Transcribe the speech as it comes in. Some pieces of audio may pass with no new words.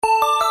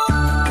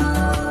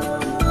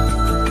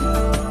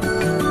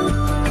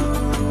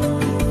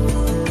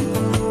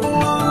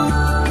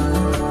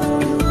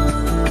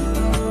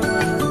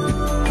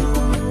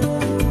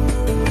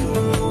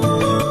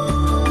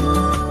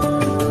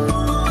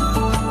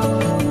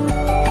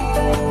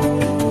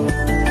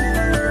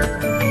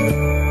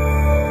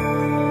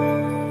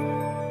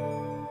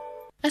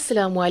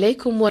Assalamu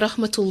alaikum wa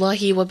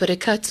rahmatullahi wa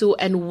barakatuh,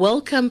 and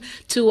welcome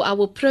to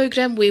our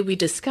program where we're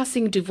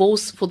discussing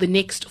divorce for the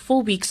next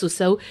 4 weeks or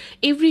so.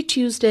 Every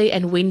Tuesday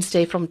and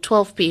Wednesday from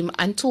 12 p.m.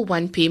 until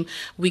 1 p.m.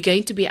 we're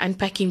going to be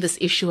unpacking this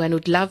issue and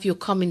would love your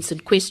comments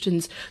and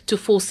questions to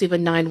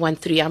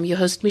 47913. I'm your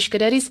host Mishka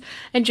Daris,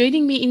 and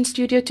joining me in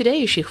studio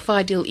today is Sheikh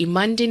FAADHIL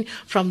EMANDIEN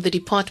from the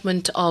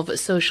Department of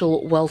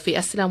Social Welfare.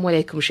 Assalamu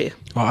alaikum, Sheikh.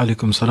 Wa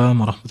alaikum salam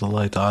wa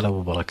rahmatullahi ta'ala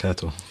wa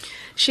barakatuh.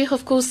 Sheikh,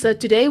 of course,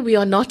 today we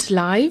are not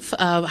live.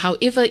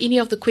 However, any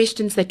of the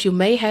questions that you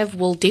may have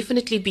will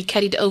definitely be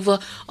carried over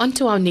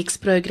onto our next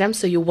program.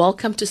 So you're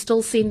welcome to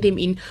still send them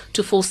in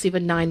to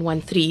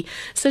 47913.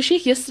 So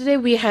Sheikh, yesterday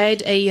we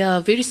had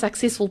a very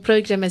successful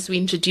program as we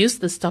introduced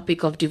this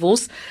topic of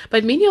divorce.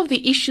 But many of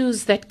the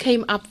issues that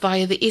came up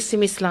via the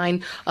SMS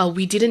line,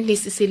 we didn't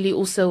necessarily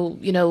also,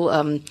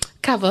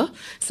 cover.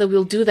 So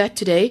we'll do that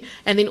today.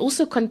 And then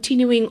also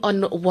continuing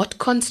on what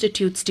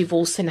constitutes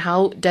divorce and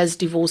how does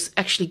divorce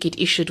actually get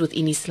issued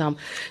within Islam.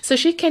 So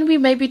Sheikh, can we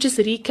maybe just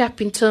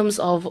recap in terms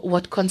of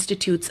what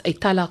constitutes a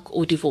talaq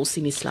or divorce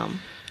in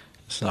Islam?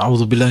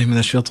 أعوذ بالله من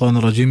الشيطان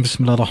الرجيم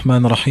بسم الله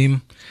الرحمن الرحيم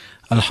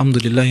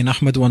الحمد لله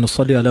نحمد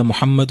ونصلي على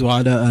محمد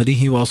وعلى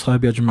آله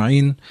وأصحابه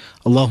أجمعين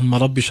اللهم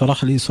رب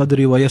شرح لي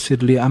صدري ويسر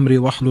لي أمري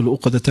واحلل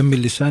عقدة من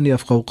لساني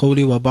يفقهوا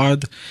قولي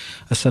وبعد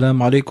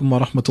السلام عليكم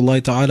ورحمة الله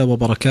تعالى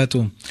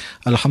وبركاته.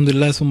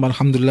 Alhamdulillah thumma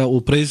alhamdulillah,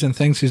 all praise and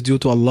thanks is due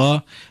to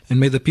Allah, and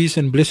may the peace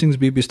and blessings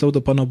be bestowed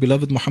upon our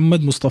beloved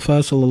Muhammad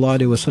Mustafa sallallahu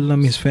alaihi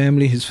wasallam, his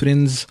family, his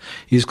friends,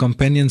 his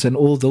companions, and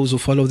all those who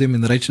follow them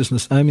in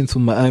righteousness. Amin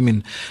thumma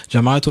amin.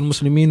 Jama'atul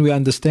Muslimin, we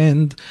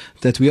understand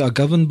that we are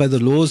governed by the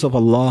laws of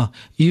Allah.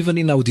 Even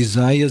in our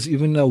desires,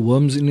 even in our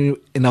whims,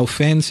 in our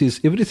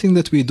fancies, everything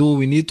that we do,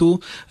 we need to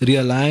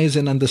realize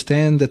and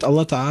understand that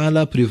Allah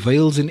Ta'ala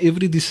prevails in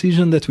every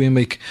decision that we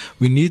make.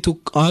 We need to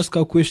ask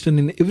our question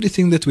in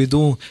everything that we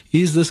do.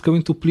 Is this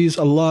going to please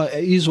Allah?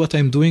 Is what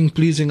I'm doing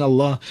pleasing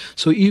Allah?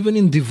 So even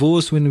in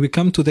divorce, when we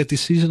come to that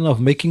decision of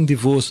making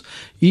divorce,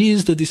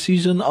 is the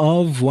decision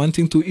of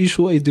wanting to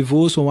issue a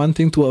divorce or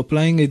wanting to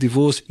applying a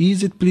divorce,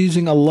 is it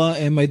pleasing Allah?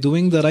 Am I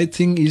doing the right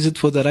thing? Is it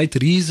for the right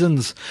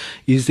reasons?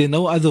 Is there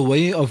no other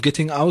way of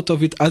getting out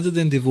of it other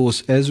than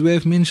divorce? As we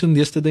have mentioned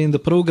yesterday in the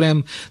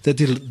program, that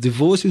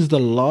divorce is the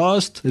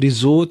last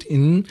resort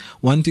in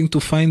wanting to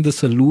find the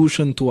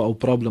solution to our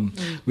problem.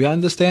 We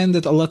understand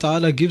that Allah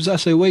Ta'ala gives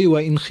us a way.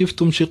 وَإِنْ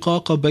خِفْتُمْ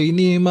شِقَاقَ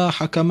بَيْنِهِمَا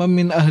حَكَمًا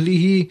مِّنْ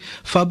أَهْلِهِ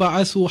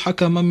فَبَعَثُوا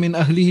حَكَمًا مِّنْ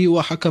أَهْلِهِ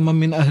وَحَكَمًا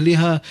مِّنْ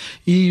أَهْلِهَا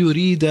إِن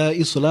يُرِيدَا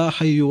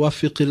إِصْلَاحًا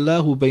يُوَفِّقِ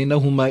اللَّهُ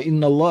بَيْنَهُمَا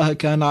إِنَّ اللَّهَ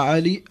كَانَ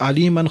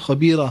عَلِيمًا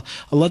خَبِيرًا.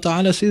 Allah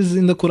Ta'ala says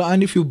in the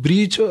Quran, if you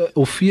breach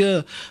or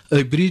fear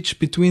a breach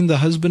between the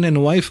husband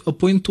and wife,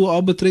 appoint two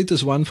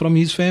arbitrators, one from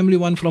his family,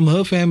 one from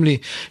her family.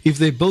 If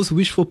they both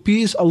wish for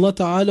peace, Allah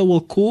Ta'ala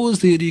will cause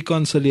their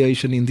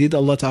reconciliation. Indeed,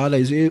 Allah Ta'ala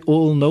is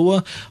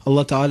all-knower.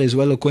 Allah Ta'ala is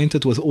well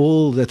acquainted with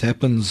all that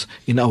happens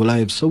in our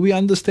lives. So we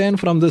understand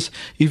from this,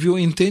 if your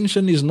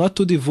intention is not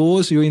to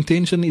divorce, your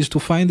intention is to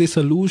find a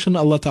solution,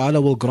 Allah Ta'ala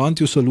will grant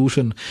you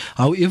solution.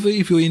 However,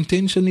 if your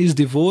intention is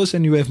divorce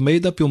and you have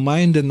made up your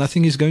mind and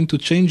nothing is going to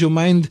change your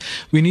mind,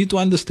 we need to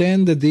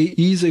understand that there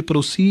is a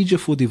procedure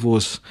for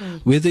divorce.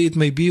 Whether it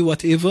may be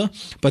whatever,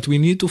 but we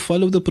need to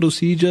follow the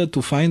procedure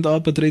to find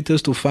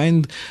arbitrators, to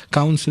find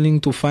counseling,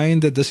 to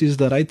find that this is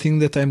the right thing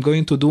that I'm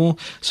going to do.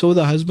 So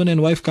the husband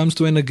and wife comes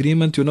to an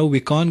agreement, we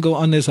can't go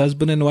on as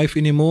husband and wife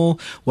anymore.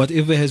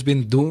 Whatever has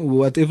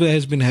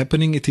been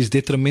happening, it is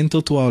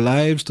detrimental to our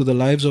lives, to the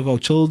lives of our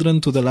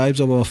children, to the lives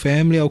of our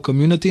family, our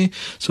community.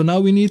 So now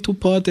we need to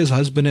part as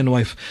husband and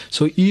wife.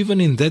 So even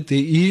in that,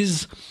 there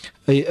is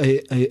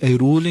a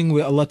ruling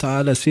where Allah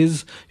Ta'ala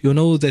says,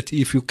 that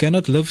if you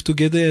cannot live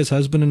together as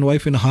husband and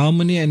wife in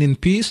harmony and in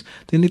peace,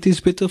 then it is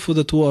better for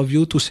the two of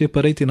you to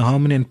separate in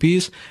harmony and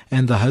peace.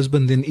 And the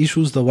husband then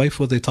issues the wife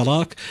for the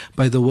talaq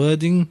by the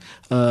wording,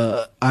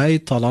 I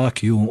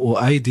talaq you,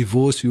 or I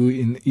divorce you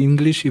in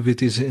English. If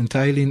it is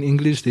entirely in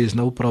English, there is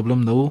no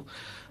problem, no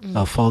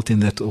fault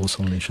in that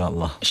also,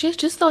 inshallah. Sheikh,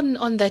 just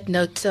on that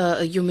note,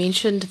 you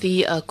mentioned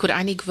the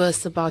Quranic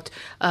verse about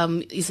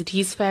is it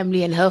his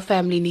family and her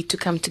family need to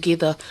come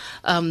together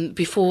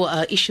before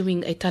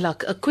issuing a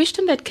talaq. A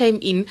question that came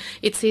in,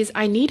 it says,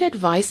 I need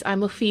advice.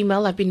 I'm a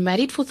female. I've been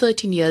married for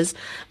 13 years.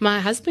 My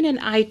husband and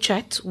I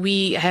chat.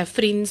 We have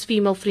friends,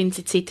 female friends,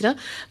 etc.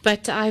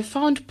 But I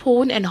found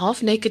porn and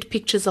half-naked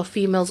pictures of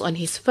females on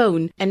his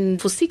phone.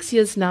 And for 6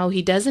 years now,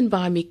 he doesn't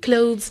buy me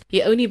clothes.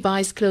 He only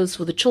buys clothes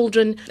for the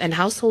children and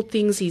household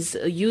things. He's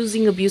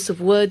using abusive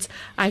words.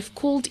 I've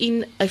called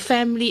in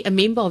a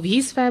member of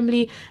his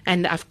family,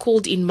 and I've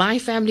called in my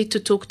family to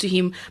talk to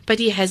him, but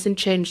he hasn't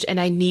changed, and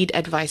I need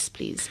advice,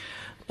 please.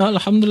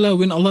 Alhamdulillah,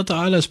 when Allah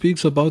Ta'ala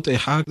speaks about the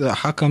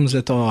hakams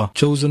that are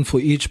chosen for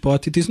each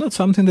part, it is not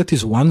something that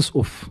is once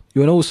off.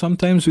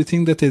 Sometimes we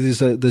think that there is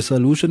the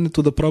solution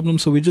to the problem,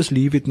 so we just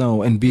leave it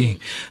now and be.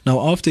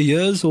 Now, after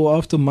years or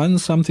after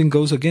months, something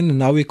goes again, and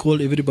now we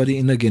call everybody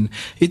in again.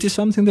 It is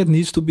something that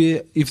needs to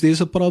be, if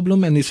there's a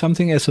problem and it's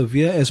something as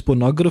severe as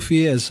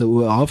pornography, as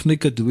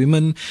half-naked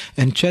women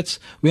and chats,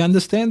 we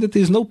understand that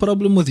there's no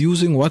problem with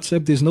using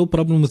WhatsApp, there's no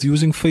problem with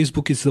using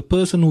Facebook. It's the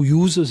person who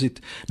uses it.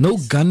 No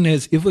gun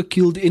has ever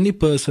killed any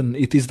person.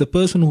 It is the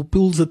person who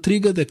pulls the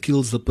trigger that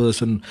kills the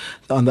person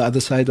on the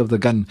other side of the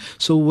gun.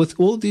 So with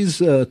all these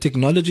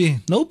technology,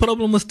 no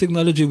problem with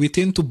technology. We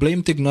tend to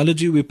blame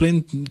technology. We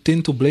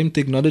tend to blame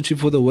technology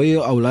for the way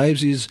our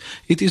lives is.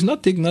 It is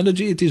not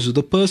technology. It is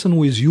the person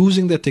who is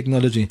using that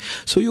technology.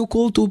 So you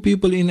call two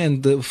people in,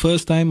 and the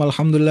first time,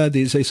 alhamdulillah,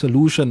 there is a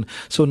solution.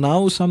 So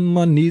now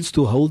someone needs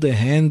to hold a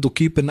hand, to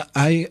keep an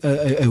eye,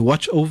 a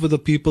watch over the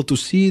people, to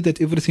see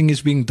that everything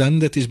is being done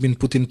that is being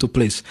put into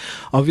place.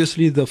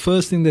 Obviously, the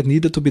first thing that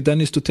needed to be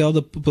done is to tell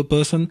the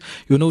person,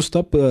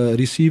 stop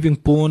receiving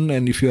porn,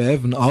 and if you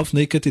have an half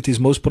naked, it is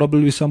most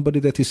probably somebody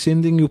that is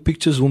sending you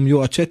pictures whom you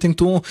are chatting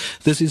to.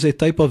 This is a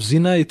type of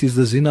zina. It is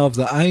the zina of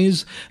the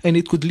eyes, and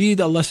it could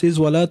lead, Allah says,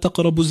 وَلَا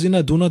تَقْرَبُوا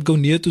zina, do not go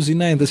near to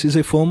zina, and this is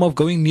a form of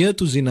going near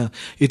to zina.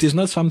 It is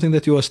not something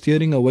that you are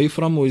steering away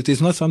from, or it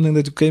is not something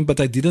that you came, but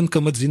I didn't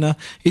commit zina.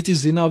 It is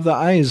zina of the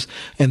eyes,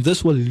 and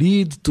this will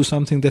lead to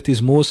something that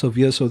is more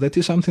severe. So that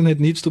is something that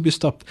needs to be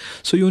stopped.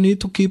 So you need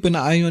to keep an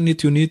eye on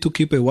it. You need to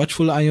keep a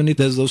watchful eye on it.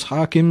 There's those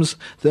hakams,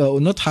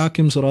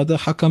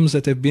 hakams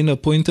that have been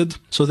appointed.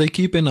 So they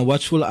keep a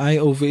watchful eye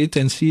over it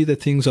and see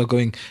that things are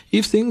going.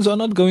 If things are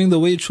not going the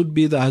way it should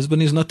be, the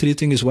husband is not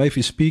treating his wife,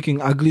 is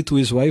speaking ugly to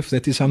his wife,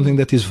 that is something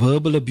that is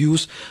verbal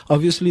abuse.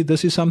 Obviously,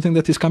 this is something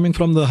that is coming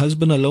from the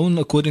husband alone,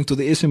 according to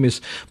the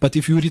SMS. But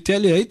if you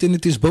retaliate, then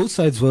it is both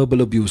sides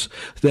verbal abuse.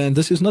 Then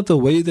this is not the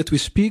way that we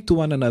speak to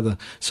one another.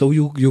 So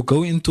you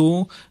go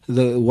into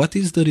what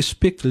is the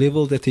respect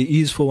level that there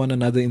is for one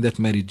another in that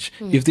marriage.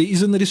 If there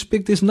isn't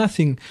respect, there's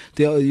nothing.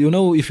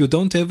 If you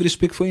don't have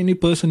respect for any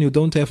person, you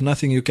don't have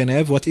nothing. You can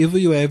have whatever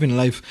you have in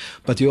life,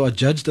 but you are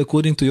judged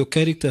according to your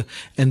character.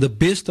 And the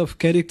best of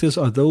characters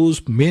are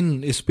those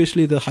men,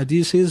 especially the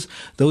hadith says,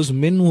 those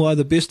men who are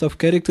the best of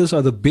characters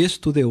are the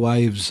best to their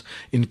wives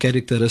in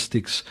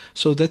characteristics.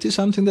 So that is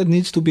something that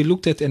needs to be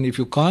looked at. And if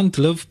you can't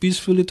live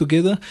peacefully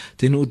together,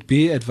 then it would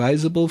be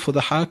advisable for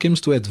the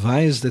hakims to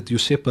advise that you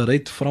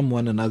separate from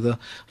one another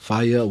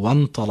via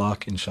one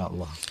talaq,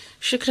 inshallah.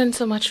 Shukran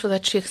so much for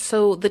that, Sheikh.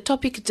 So the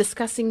topic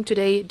discussing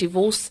today,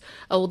 divorce,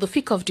 or the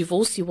fiqh of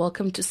divorce. You're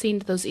welcome to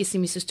send those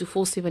SMSs to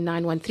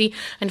 47913.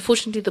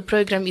 Unfortunately, the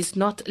program is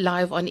not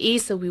live on air,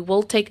 so we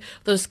will take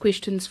those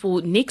questions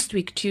for next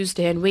week,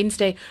 Tuesday and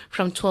Wednesday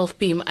from 12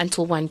 p.m.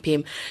 until 1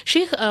 p.m.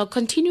 Sheikh,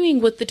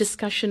 continuing with the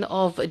discussion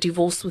of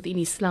divorce within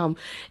Islam,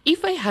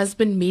 if a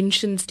husband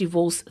mentions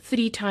divorce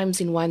 3 times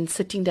in one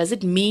sitting, does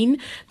it mean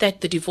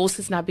that the divorce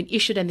has now been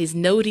issued and there's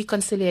no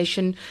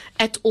reconciliation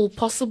at all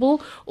possible,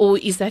 or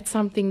is that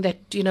something that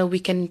we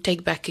can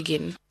take back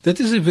again? That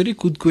is a very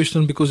good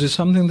question, because it's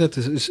something that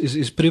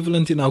is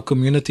prevalent in our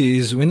community.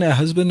 Is when a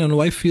husband and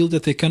wife feel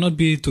that they cannot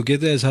be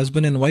together as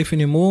husband and wife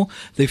anymore,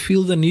 they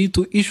feel the need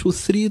to issue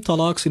 3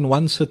 talaqs in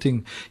one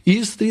sitting.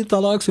 Is 3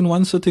 talaqs in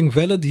one sitting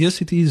valid? Yes,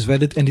 it is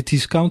valid, and it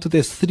is counted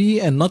as 3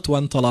 and not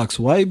 1 talaqs.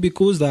 Why?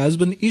 Because the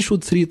husband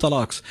issued 3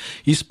 talaqs.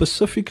 He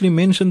specifically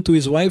mentioned to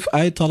his wife,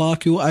 I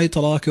talaq you, I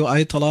talaq you,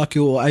 I talaq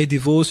you, or I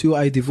divorce you,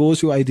 I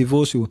divorce you, I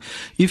divorce you.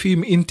 If he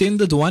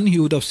intended 1, he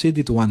would have said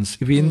it once.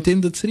 If he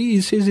intended 3,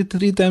 he says it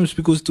 3 times,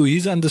 because to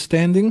his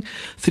understanding,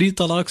 3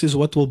 talaqs is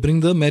what will bring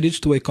the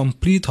marriage to a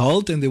complete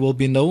halt, and there will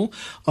be no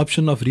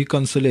option of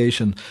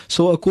reconciliation.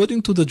 So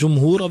according to the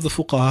Jumhur of the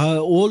Fuqaha,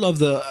 all of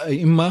the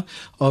Imma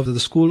of the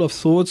school of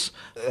thoughts,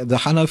 the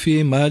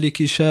Hanafi,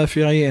 Maliki,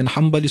 Shafi'i and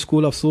Hanbali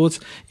school of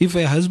thoughts, if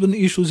a husband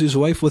issues his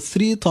wife with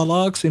 3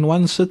 talaqs in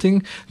one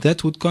sitting,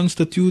 that would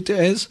constitute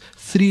as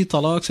 3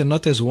 talaqs and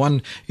not as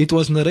 1. It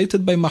was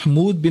narrated by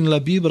Mahmud bin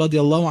Labib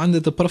radiallahu anhu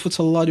that the Prophet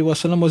sallallahu alaihi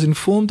wasallam was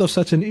informed of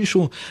such an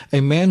issue. A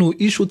man who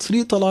issued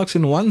 3 talaqs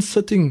in one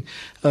sitting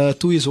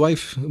to his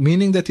wife,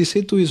 meaning that he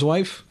said to his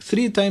wife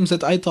 3 times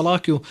that I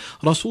talaq you.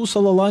 Rasul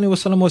sallallahu alaihi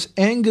wasallam was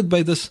angered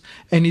by this,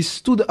 and he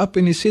stood up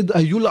and he said,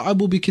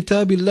 Ayul'abu bi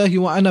kitabillahi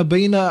wa ana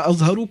bayna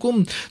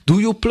azharukum. Do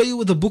you play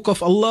with the book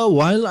of Allah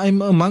while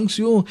I'm amongst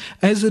you?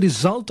 As a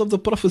result of the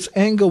Prophet's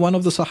anger, one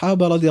of the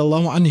Sahaba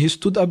radiallahu anhu, he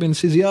stood up and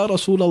says, Ya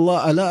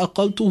Rasulullah, ala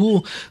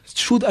aqaltuhu,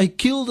 should I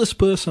kill this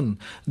person?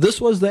 This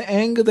was the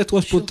anger that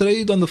was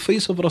portrayed on the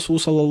face of Rasul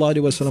sallallahu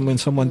alaihi wasallam when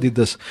someone did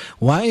this.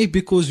 Why?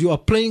 Because you are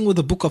playing with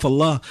the book of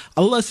Allah.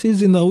 Allah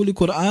says in the Holy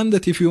Quran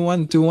that if you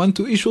want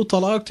to issue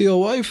talaq to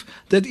your wife,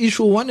 that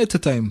issue 1 at a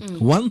time.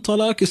 1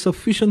 talaq is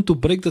sufficient to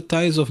break the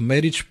ties of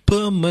marriage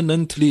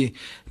permanently.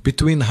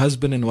 between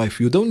husband and wife.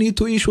 You don't need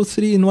to issue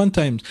 3 in one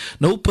time.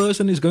 No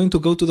person is going to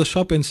go to the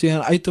shop and see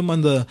an item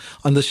on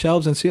the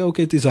shelves and say,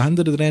 okay, it is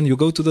 100 rand. You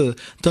go to the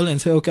till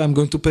and say, okay, I'm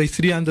going to pay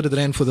 300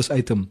 rand for this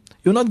item.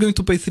 You're not going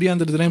to pay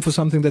 300 rand for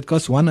something that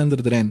costs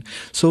 100 rand.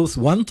 So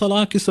one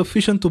talaq is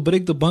sufficient to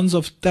break the bonds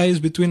of ties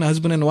between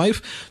husband and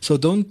wife. So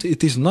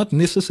it is not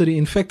necessary.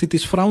 In fact, it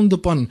is frowned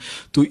upon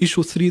to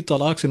issue 3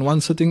 talaqs in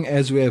one sitting,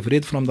 as we have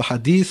read from the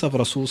hadith of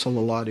Rasul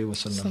sallallahu alaihi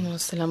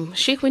wasallam.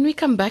 Sheikh, when we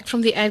come back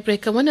from the ad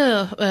break, I want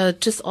to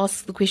just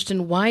ask the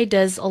question, why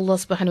does Allah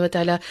subhanahu wa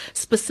ta'ala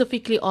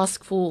specifically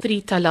ask for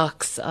 3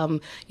 talaqs,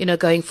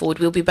 going forward?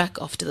 We'll be back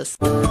after this.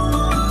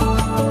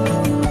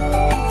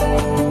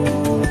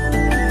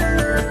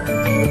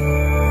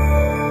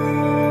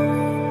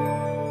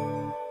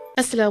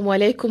 Assalamu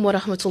alaikum wa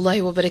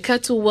rahmatullahi wa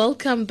barakatuh.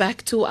 Welcome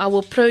back to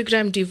our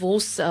program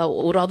Divorce,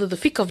 or rather the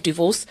Fiqh of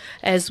Divorce,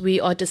 as we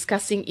are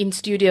discussing in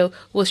studio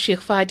with Sheikh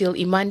FAADHIL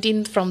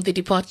EMANDIEN from the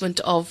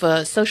Department of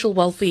Social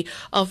Welfare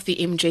of the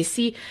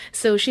MJC.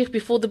 So Sheikh,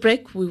 before the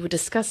break, we were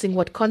discussing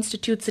what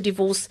constitutes a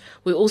divorce.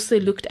 We also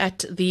looked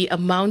at the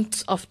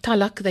amount of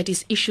talaq that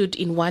is issued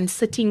in one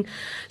sitting.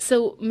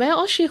 So may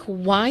I ask Sheikh,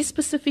 why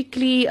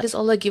specifically does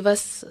Allah give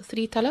us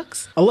 3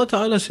 talaqs? Allah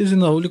Ta'ala says in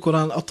the Holy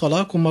Quran,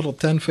 الطلاق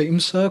مرتان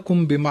فإمساك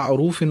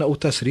بمعروف أو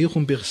تسريح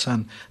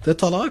بإحسان. The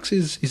talaqs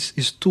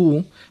is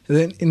 2.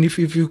 And if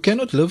you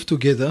cannot live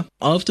together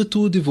after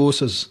 2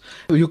 divorces,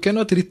 you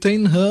cannot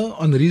retain her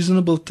on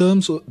reasonable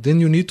terms,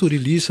 then you need to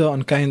release her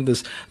on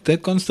kindness.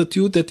 That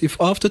constitutes that if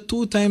after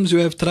 2 times you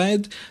have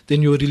tried,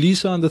 then you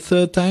release her on the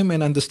 3rd time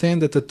and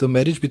understand that the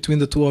marriage between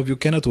the 2 of you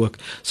cannot work.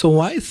 So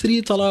why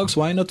 3 talaqs?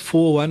 Why not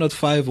 4? Why not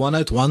 5? Why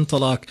not 1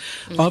 talaq?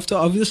 After,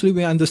 obviously,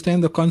 we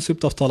understand the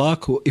concept of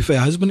talaq. If a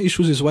husband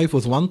issues his wife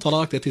with 1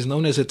 talaq, that is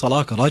known as a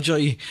talaq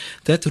raja'i.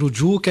 That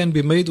ruju can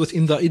be made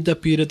within the iddah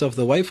period of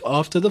the wife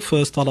after the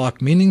 1st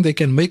talaq, meaning they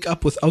can make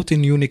up without a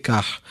new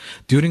nikah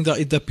during the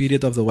iddah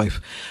period of the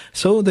wife.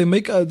 So they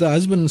make the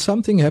husband,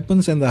 something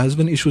happens and the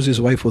husband issues his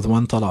wife with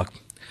 1 talaq.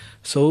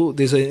 So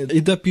there's a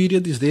iddah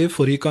period is there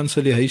for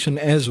reconciliation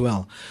as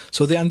well.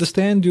 So they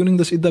understand during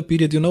this iddah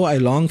period, I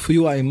long for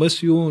you, I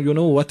miss you,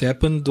 what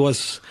happened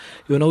was,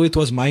 it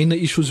was minor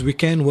issues, we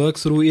can work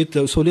through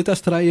it, so let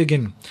us try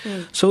again.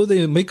 So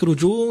they make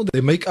ruju, they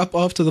make up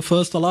after the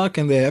 1st talaq,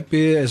 and they're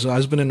happy as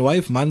husband and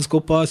wife. Months go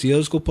past,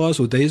 years go past,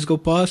 or days go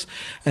past,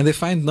 and they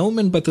find, no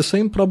man, but the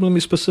same problem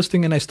is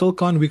persisting, and we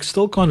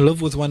still can't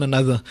live with one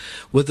another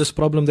with this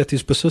problem that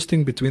is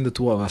persisting between the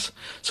 2 of us.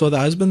 So the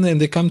husband, and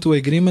they come to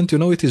agreement,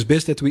 it is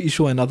best that we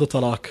issue another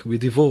talaq, we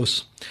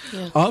divorce.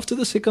 After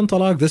the 2nd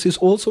talaq, this is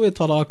also a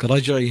talaq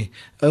raja'i,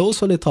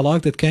 also a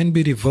talaq that can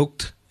be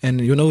revoked, and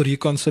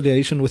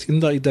reconciliation within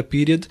the iddah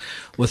period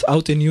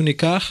without a new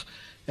nikah.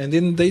 And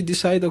then they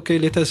decide, okay,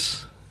 let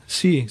us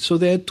see. So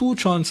there are 2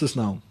 chances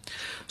now.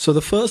 So the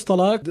 1st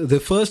talaq, the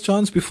 1st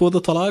chance before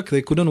the talaq,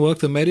 they couldn't work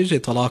the marriage,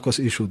 a talaq was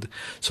issued.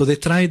 So they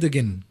tried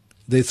again.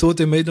 They thought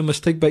they made a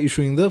mistake by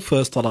issuing the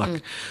 1st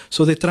talaq.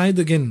 So they tried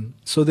again.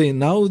 So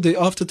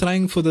after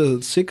trying for the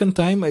 2nd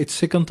time, a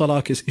 2nd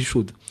talaq is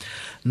issued.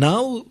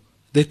 Now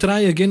they try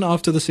again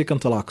after the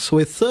 2nd talaq. So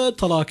a 3rd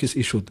talaq is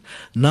issued.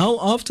 Now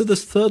after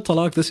this 3rd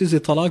talaq, this is a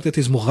talaq that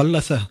is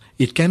mughallatha.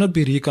 It cannot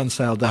be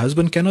reconciled. The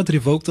husband cannot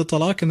revoke the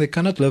talaq, and they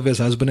cannot live as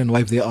husband and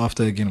wife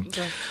thereafter again.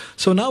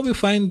 So now we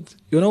find,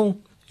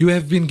 you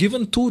have been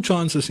given 2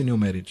 chances in your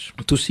marriage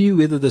to see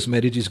whether this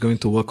marriage is going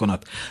to work or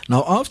not.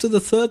 Now after the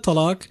 3rd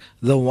talaq,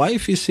 the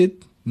wife is said,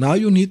 now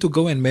you need to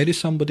go and marry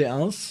somebody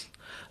else,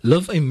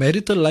 live a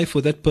marital life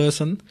with that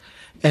person.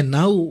 And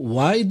now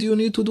why do you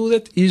need to do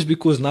that? Is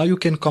because now you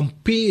can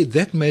compare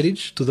that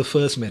marriage to the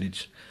 1st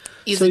marriage.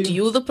 Is it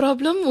you the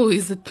problem, or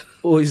is it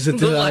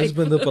the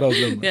husband the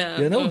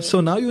problem?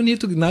 So now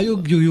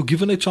you're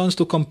given a chance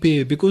to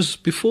compare, because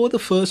before the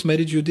 1st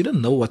marriage you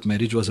didn't know what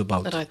marriage was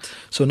about.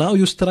 So now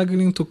you're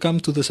struggling to come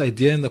to this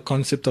idea and the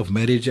concept of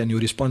marriage and your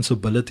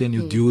responsibility and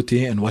your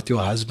duty and what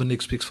your husband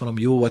expects from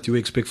you, what you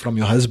expect from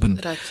your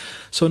husband.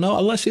 So now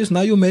Allah says,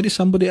 now you marry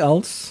somebody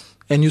else,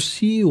 and you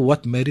see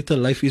what marital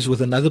life is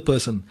with another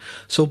person.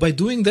 So by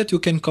doing that, you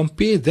can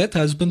compare that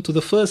husband to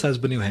the 1st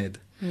husband you had.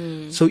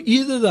 So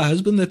either the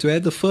husband that you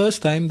had the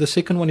 1st time, the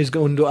 2nd one is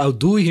going to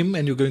outdo him,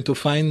 and you're going to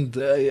find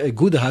a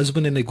good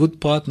husband and a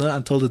good partner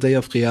until the day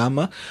of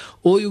Qiyamah,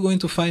 or you're going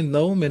to find,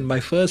 no man, my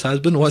 1st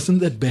husband wasn't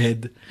that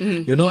bad.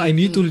 I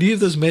need to leave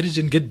this marriage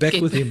and get back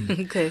with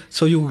him.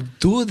 So you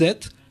do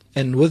that,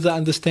 and with the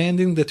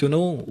understanding that,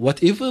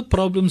 whatever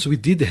problems we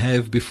did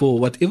have before,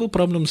 whatever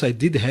problems I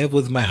did have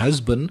with my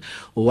husband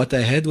or what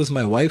I had with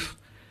my wife,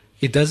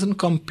 it doesn't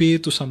compare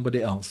to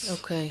somebody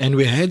else. And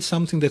we had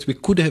something that we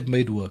could have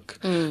made work.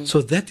 So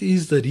that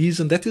is the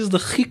reason, that is the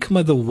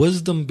hikmah, the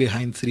wisdom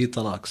behind 3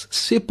 talaqs,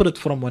 separate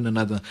from one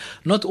another,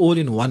 not all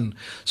in one.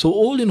 So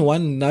all in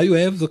one, now you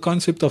have the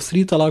concept of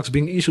 3 talaqs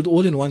being issued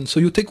all in one.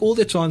 So you take all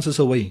the chances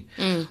away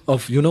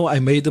of, I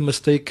made a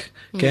mistake.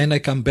 Can I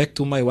come back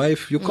to my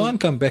wife? You can't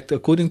come back.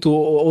 According to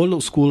all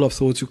school of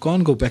thoughts, you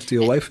can't go back to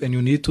your wife, and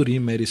you need to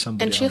remarry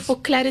somebody else. And Sheikh, for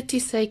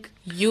clarity's sake,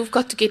 You've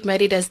got to get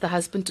married as the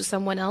husband to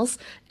someone else,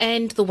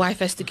 and the wife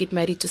has to get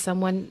married to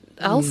someone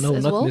else No,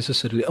 as not well?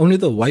 necessarily. Only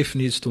the wife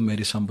needs to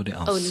marry somebody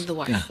else. Only the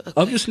wife. Yeah. Okay.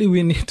 Obviously,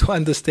 we need to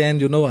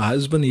understand, a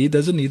husband, he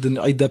doesn't need an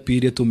idda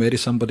period to marry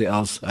somebody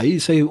else. He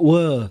say,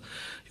 val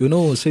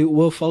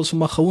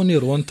sommer gewoon nie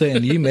rondte,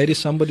 and he marries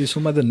somebody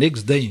sommer the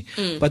next day.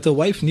 But a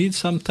wife needs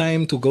some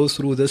time to go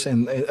through this,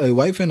 and a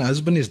wife and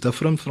husband is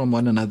different from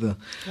one another.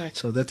 Right.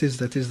 So that is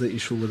the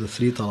issue with the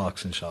 3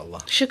 talaqs,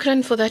 inshallah.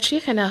 Shukran for that,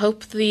 Sheikh, and I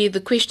hope the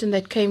question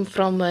that came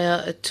from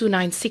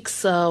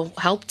 296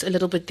 helped a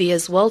little bit there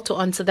as well to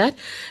answer that.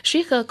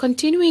 Sheikh,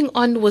 continuing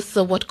on with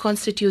what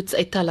constitutes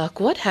a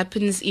talaq, what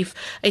happens if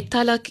a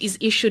talaq is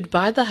issued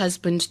by the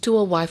husband to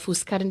a wife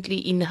who's currently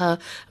in her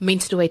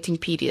menstruating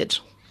period?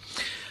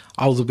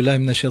 أعوذ بالله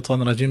من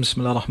الشيطان الرجيم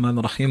بسم الله الرحمن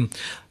الرحيم.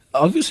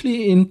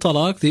 Obviously, in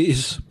talaq, there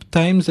is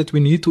times that we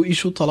need to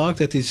issue talaq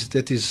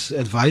that is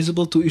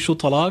advisable to issue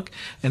talaq,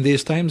 and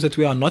there's times that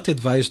we are not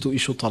advised to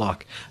issue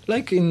talaq.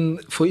 Like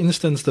for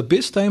instance, the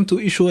best time to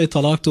issue a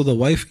talaq to the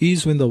wife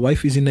is when the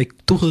wife is in a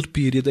tuhur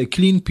period, a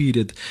clean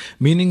period,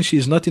 meaning she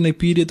is not in a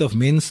period of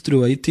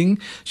menstruating,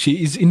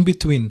 she is in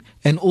between.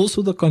 And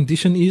also the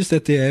condition is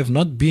that they have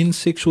not been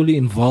sexually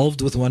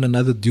involved with one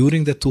another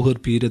during that tuhur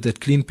period,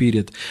 that clean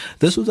period.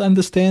 This would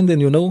understand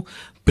and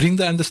bring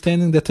the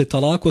understanding that a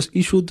talaq was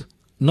issued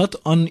not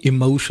on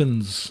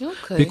emotions.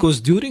 Okay.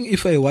 Because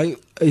if a wife,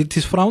 it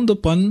is frowned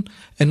upon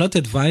and not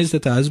advised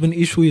that a husband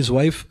issue his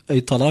wife a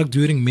talaq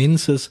during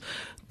menses.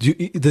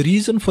 The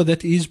reason for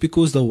that is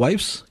because the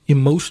wife's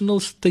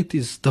emotional state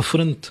is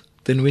different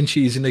than when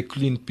she is in a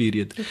clean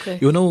period. Okay.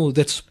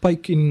 That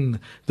spike in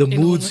the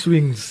mood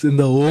swings, in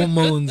the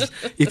hormones,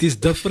 it is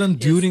different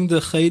during the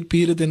Haid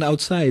period and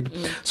outside.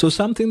 So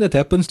something that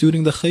happens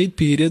during the Haid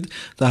period,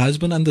 the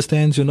husband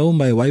understands,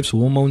 my wife's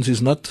hormones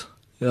is not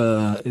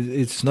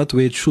it's not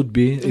where it should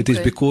be. It is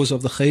because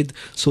of the Haid.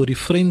 So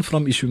refrain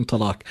from issuing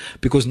talaq,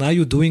 because now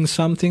you're doing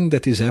something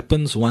that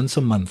happens once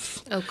a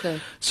month.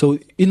 Okay. So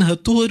in her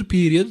tuhur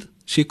period,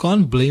 she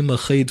can't blame her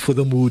Haid for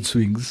the mood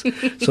swings.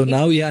 So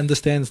now he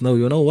understands, no,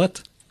 you know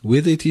what?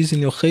 Whether it is in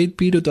your Haid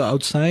period or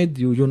outside,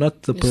 you're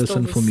not the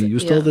person for me. You're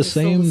still the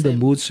same. The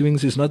mood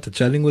swings is not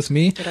gelling with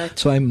me. Right.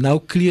 So I'm now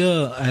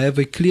clear. I have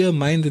a clear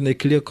mind and a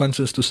clear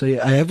conscience to say,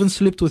 I haven't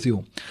slept with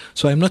you.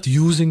 So I'm not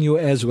using you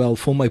as well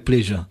for my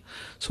pleasure.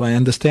 So I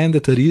understand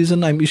that the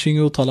reason I'm issuing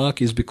you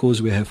talaq is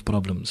because we have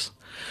problems.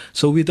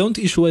 So we don't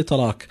issue a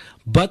talaq.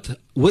 But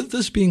with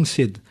this being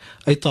said,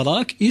 a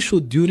talaq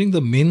issued during the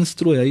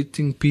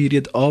menstruating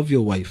period of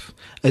your wife,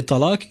 a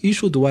talaq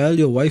issued while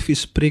your wife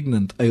is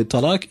pregnant, a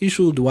talaq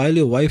issued while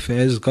your wife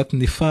has got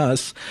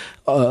nifas,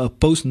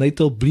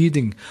 postnatal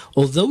bleeding,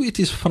 although it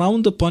is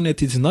frowned upon,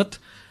 it is not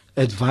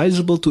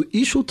advisable to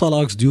issue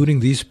talaqs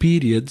during these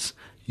periods,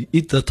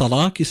 the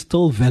talaq is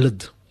still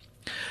valid.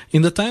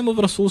 In the time of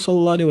Rasul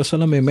sallallahu alaihi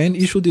wasallam, a man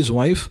issued his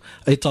wife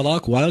a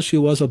talaq while she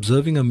was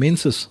observing a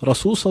menses.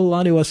 Rasul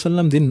sallallahu alaihi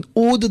wasallam then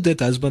ordered that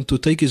husband to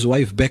take his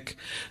wife back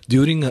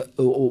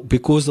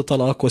because the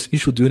talaq was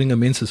issued during a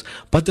menses.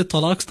 But the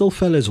talaq still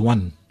fell as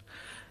one.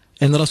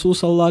 And Rasul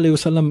sallallahu alaihi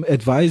wasallam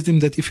advised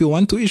him that if you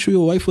want to issue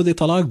your wife with a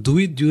talaq, do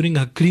it during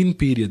her clean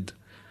period.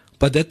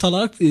 But that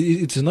talaq,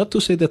 it is not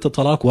to say that the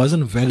talaq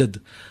wasn't valid.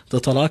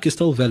 The talaq is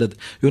still valid.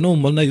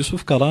 Mulna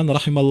Yusuf Karan,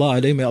 rahimallah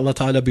alayhi, may Allah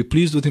Ta'ala be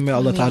pleased with him, may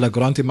Allah Ta'ala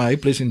grant him a high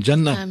place in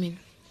Jannah. Ameen.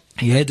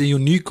 He had a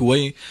unique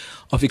way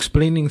of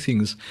explaining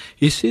things.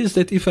 He says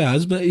that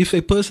if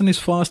a person is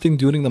fasting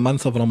during the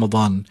month of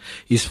Ramadan,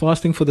 he's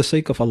fasting for the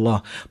sake of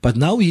Allah, but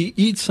now he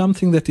eats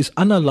something that is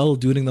unhalal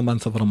during the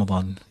month of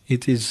Ramadan.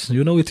 It is,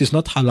 it is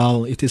not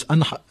halal, it is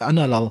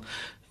unhalal.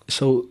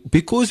 So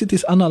because it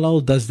is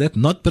unhalal, does that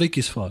not break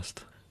his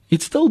fast?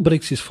 It still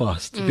breaks his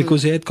fast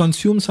because he had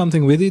consumed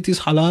something, whether it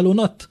is halal or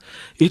not.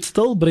 It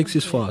still breaks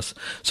his fast.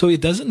 So it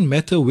doesn't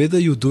matter whether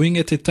you're doing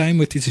it at a time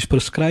when it is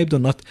prescribed or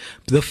not.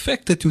 The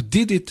fact that you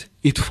did it,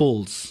 it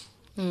falls.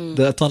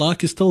 The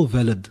talaq is still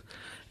valid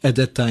at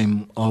that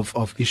time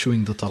of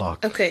issuing the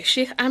talaq. Okay,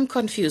 Sheikh, I'm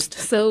confused.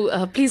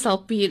 So please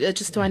help me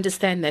just to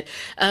understand that.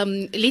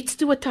 Let's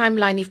do a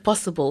timeline if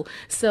possible.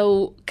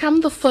 So come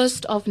the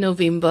 1st of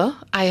November,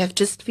 I have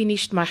just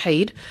finished my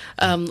haid,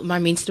 my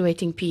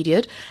menstruating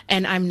period,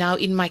 and I'm now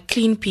in my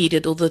clean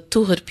period or the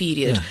tuhur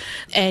period. Yeah.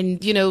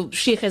 And,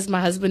 Sheikh, as my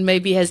husband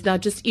maybe has now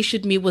just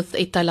issued me with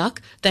a talaq.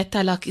 That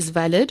talaq is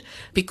valid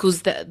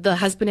because the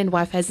husband and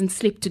wife hasn't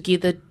slept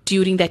together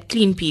during that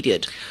clean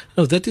period.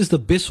 No, that is the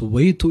best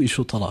way to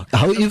issue talaq.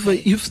 However,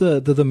 if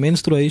the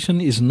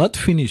menstruation is not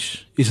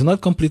finished, is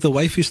not complete, the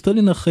wife is still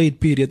in a haid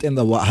period and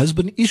the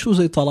husband issues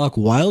a talaq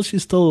while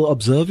she's still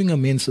observing a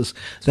menses,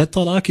 that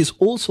talaq is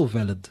also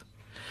valid.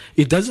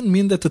 It doesn't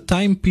mean that the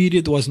time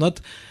period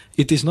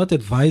it is not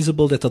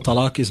advisable that the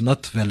talaq is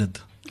not valid.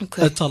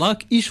 Okay. A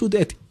talaq issued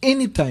at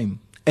any time,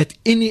 at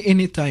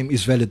any time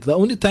is valid. The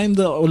only time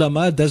the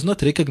ulama does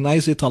not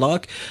recognize a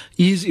talaq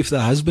is if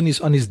the husband is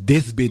on his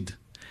deathbed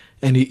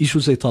and he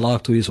issues a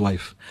talaq to his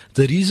wife.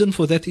 The reason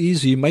for that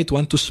is he might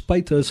want to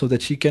spite her so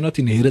that she cannot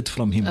inherit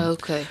from him.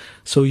 Okay.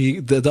 So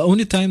the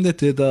only time that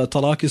the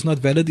talaq is not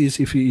valid is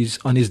if he is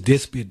on his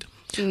deathbed.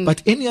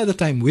 But any other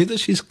time, whether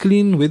she's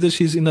clean, whether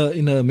she's in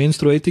a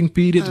menstruating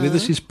period, whether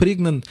she's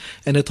pregnant,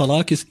 and a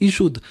talaq is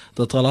issued,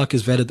 the talaq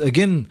is valid.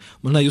 Again,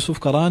 Mullah Yusuf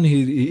Karan,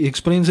 he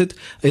explains it.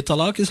 A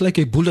talaq is like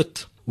a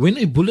bullet. When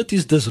a bullet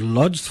is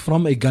dislodged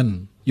from a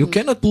gun, you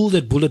cannot pull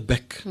that bullet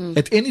back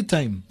at any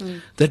time.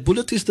 That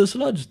bullet is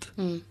dislodged.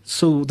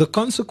 So the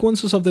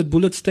consequences of that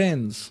bullet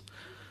stands.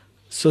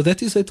 So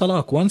that is a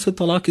talaq. Once a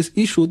talaq is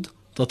issued,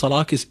 the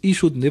talaq is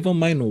issued, never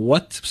mind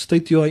what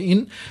state you are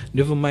in,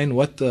 never mind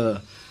what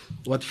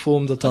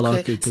form the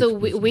talaq is. So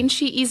when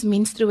she is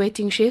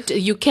menstruating, Sheikh,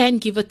 you can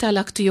give a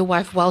talaq to your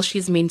wife while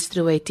she's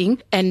menstruating,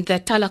 and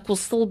that talaq will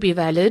still be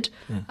valid.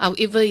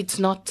 However, it's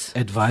not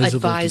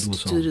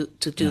advised to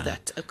do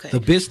that. Okay. The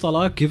best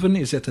talaq given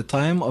is at the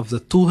time of the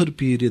tuhur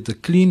period, the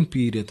clean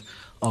period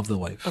of the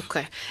wife.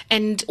 Okay.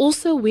 And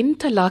also when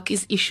talaq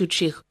is issued,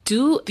 Sheikh,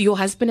 your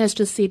husband has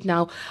just said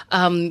now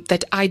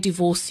that I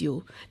divorce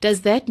you.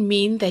 Does that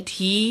mean that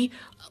he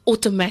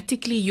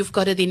automatically, you've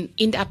got to then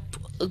end up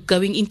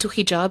going into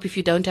hijab if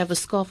you don't have a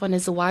scarf on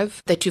as a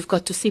wife, that you've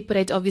got to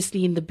separate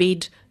obviously in the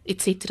bed,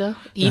 etc.?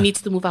 He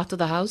needs to move out of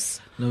the house?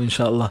 No,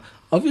 inshallah.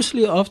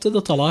 Obviously, after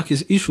the talaq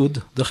is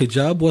issued, the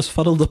hijab was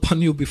farad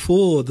upon you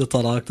before the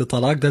talaq. The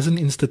talaq doesn't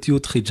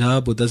institute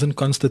hijab or doesn't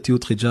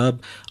constitute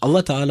hijab.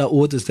 Allah Ta'ala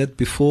orders that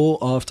before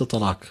or after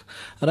talaq.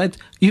 Right?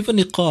 Even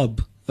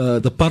niqab,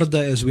 the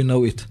parda as we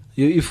know it.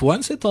 If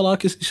once a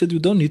talaq is issued, you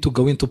don't need to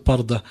go into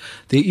parda.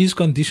 There is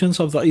conditions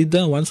of the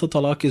iddah. Once the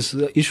talaq is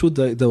issued,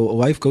 the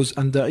wife goes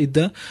under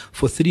iddah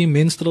for 3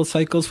 menstrual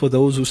cycles for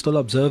those who still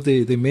observe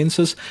their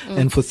menses,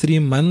 and for 3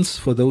 months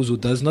for those who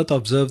does not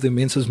observe their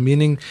menses,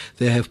 meaning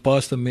they have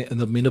passed the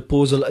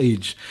menopausal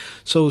age.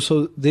 So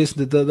there's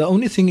the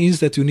only thing is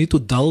that you need to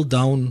dull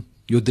down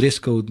your dress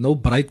code. No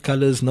bright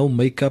colors, no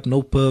makeup,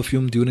 no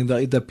perfume during the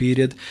iddah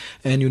period,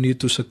 and you need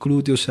to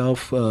seclude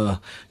yourself, and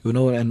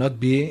not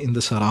be in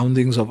the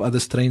surroundings of other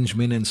strange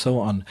men and so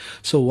on.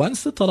 So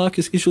once the talaq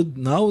is issued,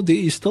 now there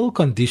is still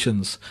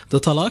conditions.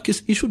 The talaq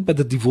is issued, but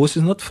the divorce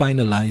is not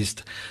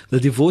finalized. The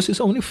divorce is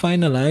only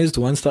finalized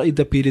once the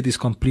iddah period is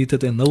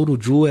completed and no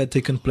ruju had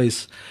taken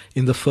place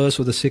in the first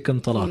or the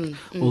second talaq.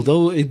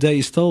 Although iddah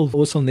is still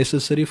also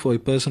necessary for a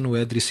person who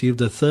had received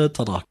the third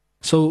talaq.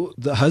 So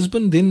the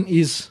husband then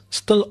is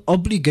still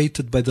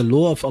obligated by the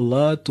law of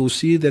Allah to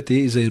see that there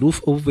is a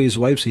roof over his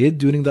wife's head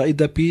during the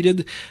iddah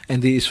period,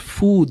 and there is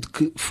food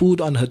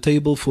on her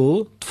table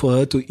for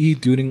her to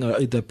eat during her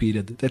iddah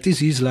period. That is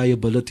his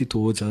liability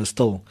towards her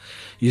still.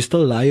 He is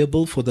still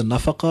liable for the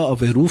nafaqah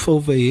of a roof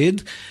over her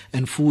head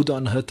and food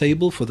on her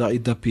table for the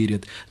iddah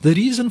period. The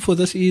reason for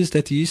this is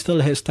that he still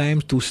has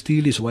time to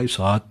steal his wife's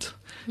heart.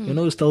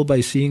 Still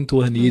by seeing to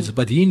her needs,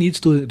 but he needs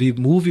to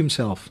remove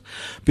himself,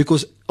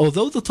 because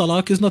although the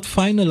talaq is not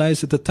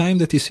finalized at the time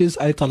that he says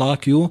I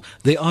talaq you,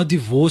 they are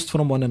divorced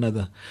from one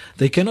another.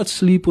 They cannot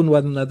sleep with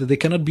one another, they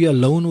cannot be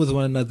alone with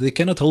one another, they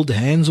cannot hold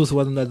hands with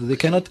one another, they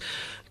cannot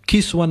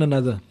kiss one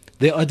another.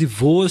 They are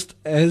divorced,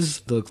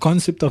 as the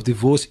concept of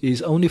divorce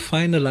is only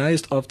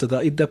finalized after the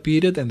iddah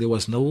period, and there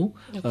was no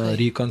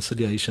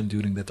reconciliation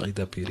during that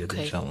iddah period,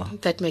 inshallah.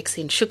 That makes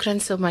sense.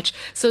 Shukran so much.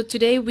 So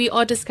today we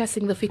are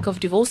discussing the fiqh of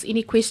divorce.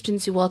 Any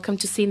questions, you're welcome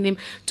to send them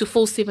to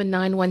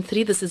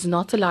 47913. This is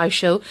not a live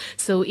show,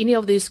 so any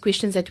of those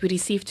questions that we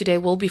receive today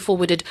will be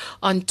forwarded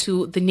on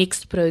to the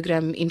next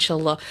program,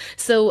 inshallah.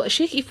 So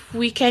Sheikh, if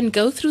we can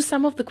go through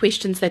some of the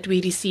questions that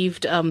we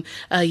received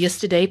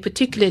yesterday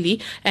particularly,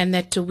 and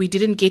that we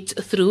didn't get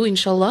through,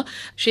 inshallah.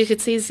 Sheikh,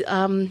 it says,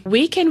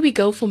 where can we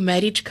go for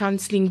marriage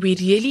counseling? We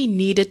really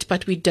need it,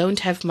 but we don't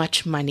have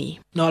much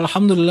money. Now,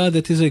 alhamdulillah,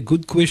 that is a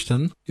good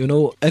question.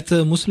 At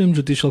the Muslim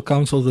Judicial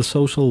Council, the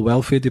Social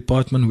Welfare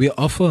Department, we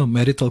offer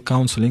marital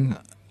counseling.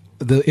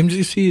 The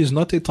MJC is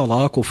not a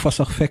talaq or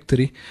fasakh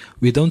factory.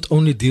 We don't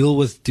only deal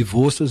with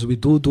divorces, we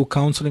do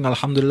counseling.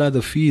 Alhamdulillah,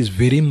 the fee is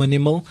very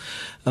minimal.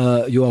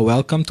 You are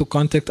welcome to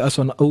contact us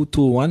on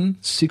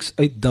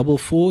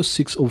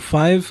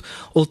 021-6844-605.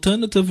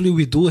 Alternatively,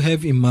 we do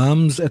have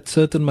imams at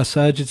certain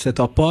masajids that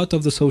are part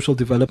of the Social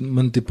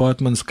Development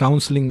Department's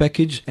counseling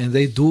package, and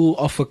they do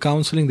offer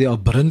counseling. There are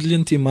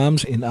brilliant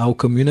imams in our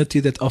community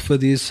that offer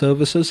these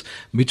services.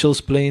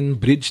 Mitchell's Plain,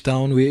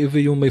 Bridgetown, wherever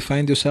you may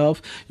find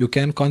yourself, you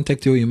can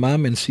contact your imam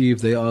and see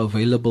if they are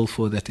available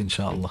for that,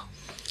 inshallah.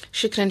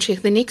 Shukran,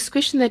 Sheikh. The next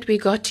question that we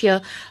got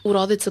here, or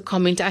rather it's a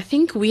comment, I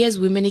think we as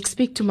women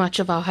expect too much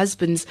of our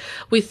husbands.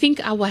 We think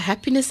our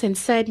happiness and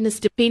sadness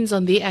depends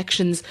on their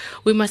actions.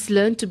 We must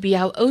learn to be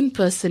our own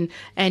person,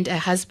 and a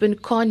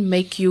husband can't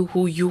make you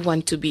who you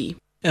want to be.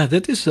 Yeah,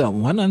 that is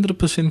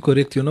 100%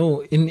 correct.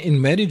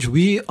 In marriage,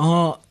 we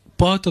are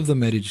part of the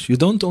marriage. You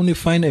don't only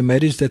find a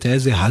marriage that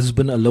has a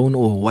husband alone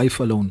or a wife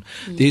alone.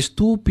 There's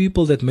 2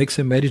 people that makes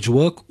a marriage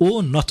work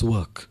or not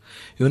work.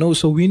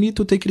 So we need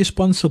to take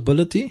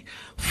responsibility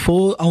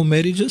for our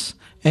marriages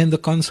and the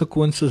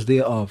consequences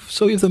thereof.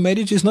 So if the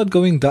marriage is not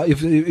going down,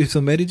 if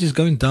the marriage is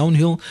going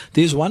downhill,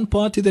 there's one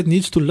party that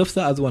needs to lift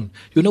the other one.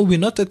 We're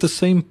not at the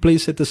same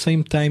place at the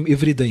same time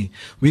every day.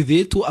 We're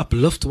there to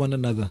uplift one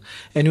another.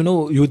 And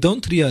we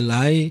don't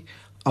rely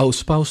our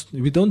spouse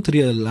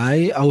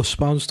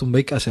to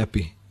make us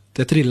happy.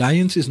 that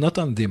reliance is not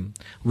on them.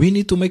 We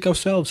need to make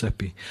ourselves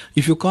happy.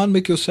 If you can't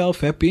make yourself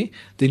happy,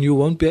 then you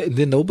won't be.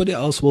 Then nobody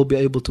else will be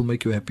able to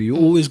make you happy.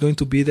 You're always going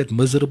to be that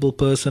miserable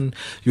person.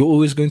 You're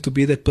always going to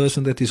be that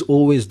person that is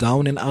always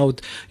down and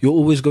out. You're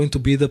always going to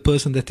be the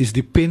person that is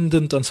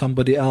dependent on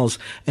somebody else.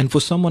 And for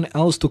someone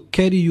else to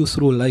carry you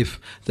through life,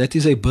 that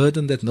is a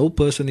burden that no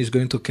person is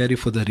going to carry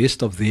for the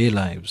rest of their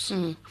lives.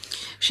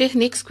 Sheikh,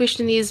 next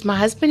question is, my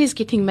husband is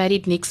getting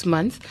married next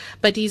month,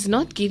 but he's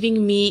not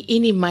giving me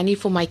any money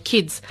for my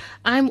kids.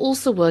 I'm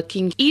also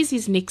working. Is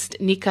his next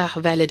nikah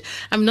valid?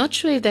 I'm not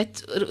sure if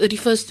that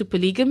refers to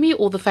polygamy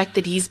or the fact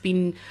that he's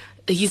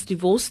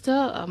divorced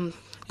her.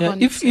 Yeah,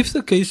 if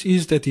the case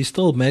is that he's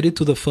still married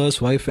to the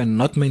first wife and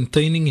not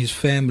maintaining his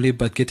family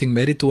but getting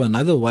married to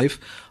another wife,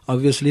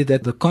 obviously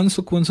that the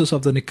consequences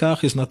of the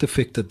nikah is not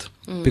affected.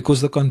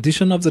 Because the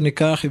condition of the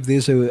nikah, if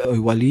there's a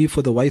wali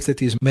for the wife that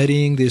he's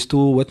marrying, there's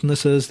two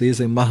witnesses, there's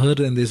a mahar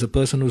and there's a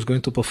person who's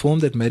going to perform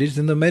that marriage,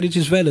 then the marriage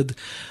is valid.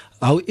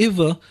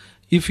 However,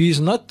 if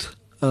he's not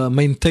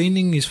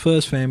maintaining his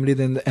first family,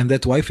 then and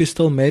that wife is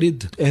still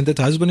married and that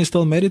husband is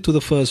still married to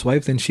the first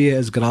wife, then she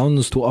has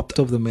grounds to opt out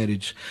of the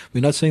marriage.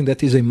 We're not saying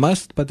that is a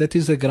must, but that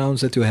is the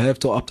grounds that you have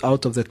to opt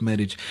out of that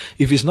marriage.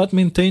 If he's not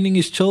maintaining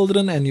his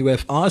children and you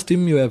have asked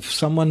him, you have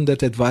someone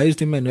that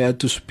advised him and you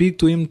had to speak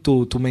to him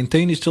to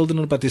maintain his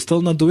children, but he's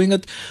still not doing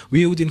it,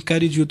 we would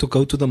encourage you to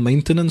go to the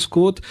maintenance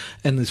court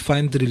and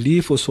find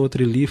relief or sought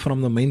relief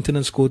from the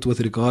maintenance court with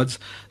regards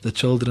the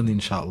children,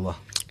 inshallah.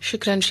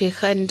 Shukran,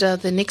 Sheikh. And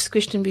the next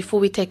question before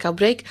we take our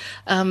break,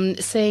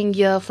 saying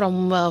here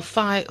from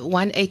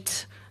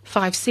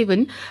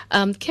 1857,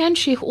 can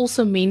Sheikh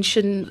also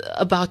mention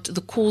about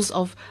the cause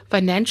of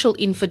financial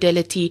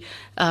infidelity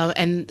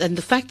and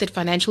the fact that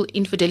financial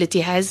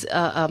infidelity has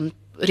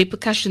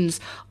repercussions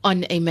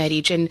on a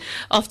marriage? And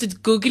after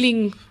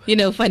Googling,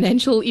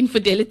 financial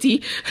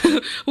infidelity,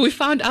 we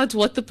found out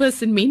what the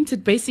person meant.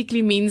 It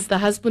basically means the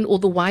husband or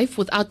the wife,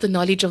 without the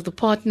knowledge of the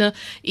partner,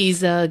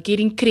 is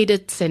getting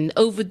credits and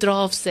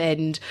overdrafts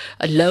and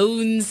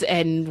loans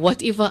and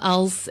whatever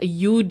else, a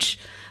huge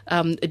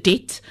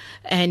debt,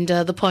 and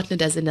the partner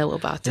doesn't know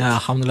about it. Yeah,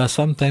 alhamdulillah,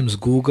 sometimes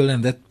Google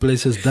and that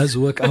places does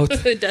work out.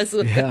 It does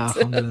work out.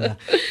 Alhamdulillah.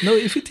 No,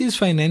 if it is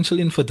financial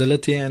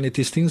infidelity and it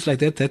is things like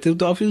that, that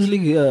would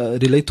obviously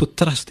relate to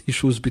trust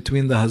issues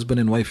between the husband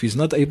and wife. He's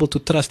not able to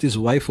trust his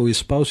wife or his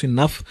spouse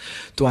enough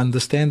to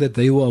understand that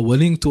they were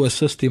willing to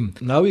assist him.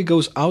 Now he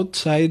goes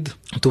outside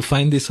to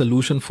find a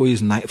solution for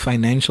his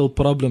financial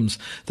problems.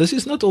 This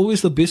is not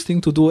always the best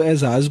thing to do.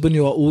 As a husband,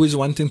 you are always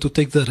wanting to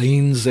take the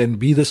reins and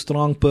be the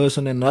strong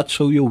person and not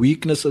show your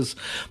weaknesses.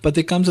 But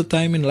there comes a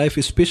time in life,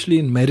 especially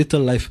in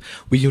marital life,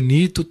 where you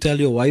need to tell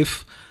your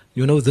wife,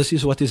 this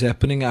is what is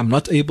happening. I'm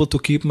not able to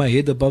keep my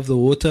head above the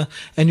water.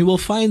 And you will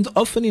find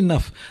often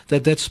enough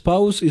that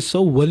spouse is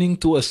so willing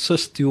to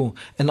assist you.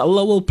 And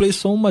Allah will place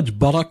so much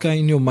barakah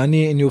in your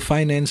money and your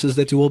finances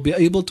that you will be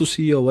able to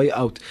see your way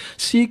out.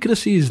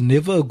 Secrecy is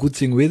never a good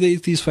thing, whether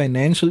it is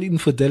financial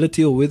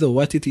infidelity or whether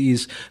what it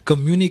is.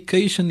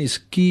 Communication is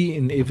key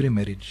in every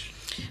marriage.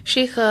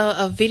 Sheikh,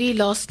 very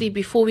lastly,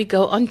 before we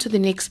go on to the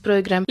next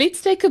program,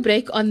 let's take a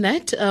break on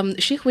that.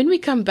 Sheikh, when we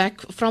come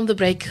back from the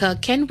break,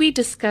 can we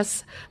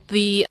discuss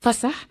the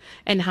fasah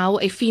and how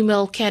a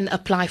female can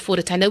apply for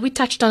it? I know we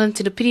touched on it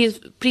in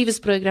the previous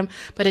program,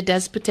 but it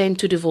does pertain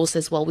to divorce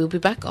as well. We'll be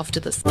back after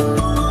this.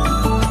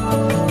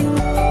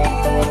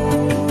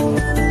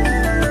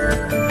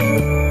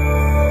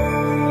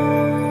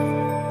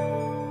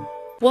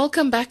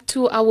 Welcome back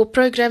to our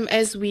program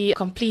as we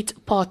complete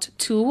part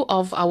 2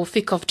 of our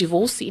Fiqh of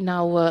Divorce. In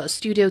our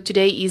studio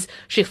today is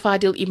Sheikh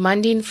FAADHIL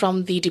EMANDIEN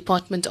from the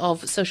Department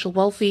of Social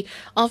Welfare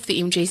of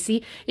the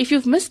MJC. If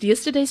you've missed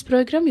yesterday's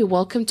program, you're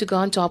welcome to go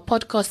onto our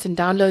podcast and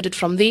download it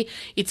from there.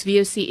 It's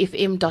vocfm.io.fm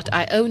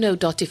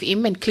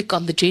and click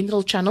on the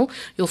general channel.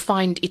 You'll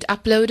find it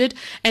uploaded.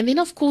 And then,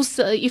 of course,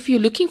 if you're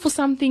looking for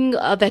something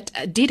that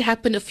did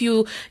happen a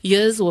few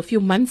years or a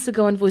few months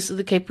ago on Voice of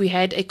the Cape, we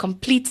had a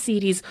complete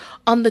series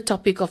on the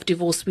topic of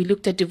divorce. We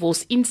looked at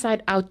divorce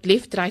inside out,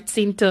 left, right,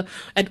 center,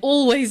 and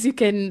all ways you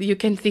can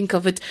think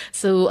of it.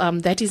 So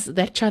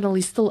that channel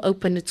is still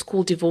open. It's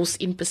called Divorce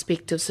in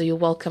Perspective. So you're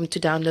welcome to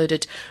download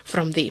it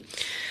from there.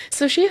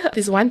 So Sheikh,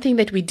 there's one thing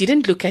that we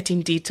didn't look at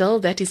in detail,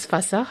 that is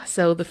fasah.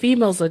 So the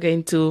females are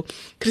going to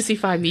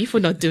crucify me for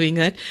not doing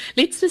that.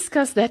 Let's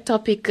discuss that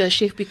topic,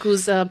 Sheikh,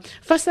 because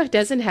fasah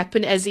doesn't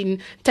happen as in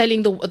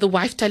telling the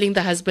wife telling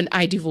the husband,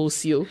 I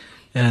divorce you.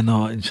 Yeah,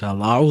 no,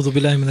 inshallah. A'udhu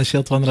billahi minash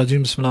shaitanir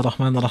rajim. Bismillahir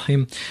rahmanir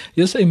rahim.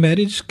 Yes, a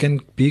marriage can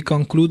be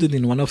concluded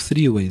in one of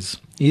three ways.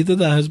 Either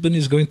the husband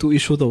is going to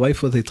issue the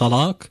wife with a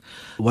talaq,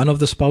 one of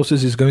the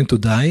spouses is going to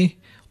die,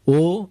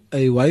 or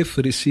a wife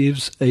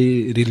receives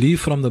a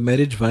relief from the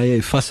marriage via a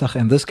fasakh,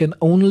 and this can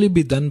only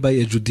be done by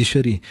a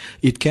judiciary.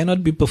 It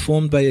cannot be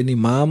performed by an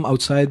imam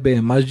outside by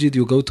a masjid.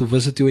 You go to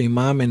visit your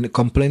imam and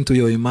complain to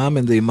your imam,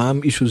 and the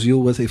imam issues you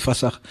with a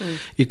fasakh.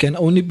 It can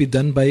only be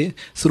done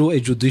through a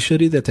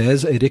judiciary that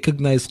has a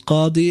recognized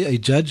qadi, a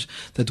judge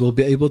that will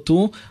be able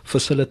to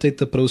facilitate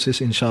the process,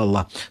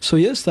 inshallah. So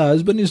yes, the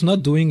husband is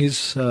not doing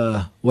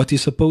what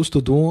he's supposed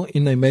to do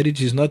in a marriage.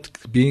 He's not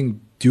being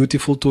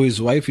dutiful to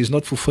his wife, is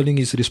not fulfilling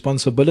his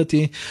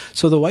responsibility.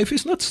 So the wife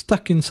is not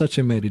stuck in such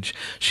a marriage.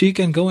 She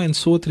can go and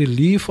sought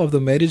relief of the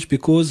marriage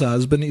because the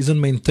husband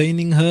isn't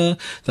maintaining her,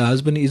 the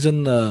husband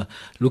isn't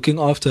looking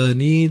after her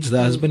needs,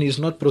 the husband is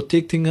not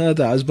protecting her,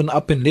 the husband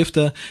up and left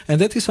her. And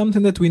that is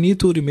something that we need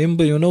to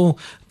remember.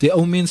 The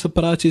old men's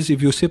approach is,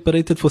 if you're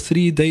separated for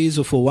 3 days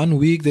or for 1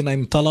 week, then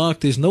I'm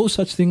talaq. There's no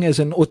such thing as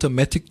an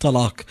automatic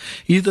talaq.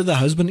 Either the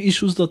husband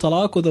issues the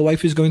talaq or the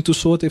wife is going to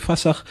sort a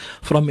fasakh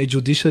from a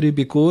judiciary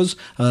because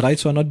her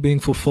rights are not being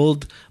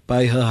fulfilled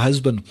by her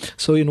husband.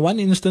 So in one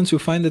instance, you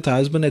find that the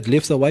husband had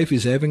left the wife,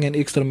 is having an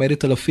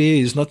extramarital affair,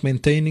 is not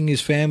maintaining his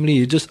family,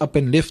 he just up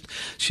and left.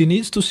 She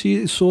needs to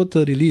sort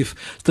the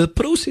relief. The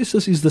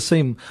processes is the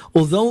same.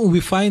 Although we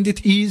find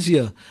it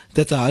easier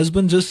that the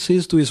husband just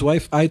says to his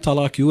wife, I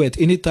talaq you at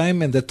any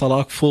time, and that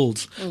talaq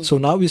falls. So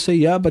now we say,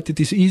 yeah, but it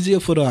is easier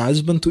for a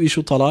husband to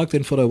issue talaq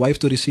than for a wife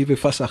to receive a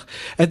fasakh.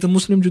 At the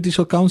Muslim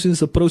Judicial Council,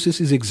 the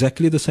process is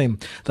exactly the same.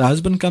 The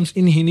husband comes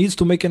in, he needs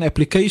to make an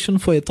application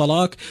for a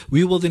talaq.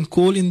 We will then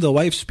call in the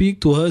wife,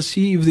 speak to her,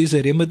 see if there's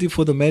a remedy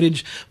for the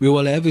marriage. We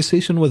will have a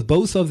session with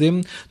both of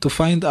them to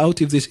find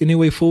out if there's any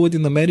way forward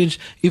in the marriage.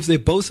 If they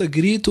both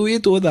agree to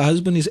it, or the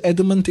husband is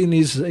adamant in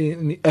his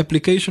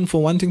application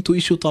for wanting to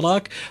issue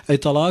talaq, a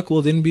talaq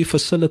will then be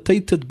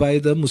facilitated by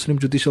the Muslim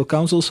Judicial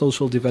Council,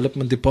 Social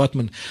Development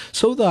Department.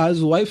 So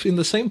the wife, in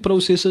the same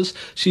processes,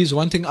 she's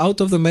wanting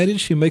out of the marriage,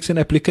 she makes an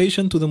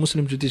application to the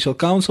Muslim Judicial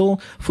Council.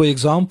 For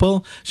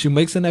example, she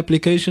makes an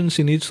application,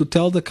 she needs to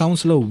tell the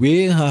counselor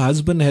where her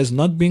husband has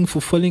not been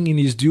fulfilling in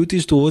his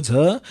duties towards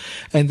her,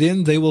 and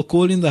then they will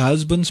call in the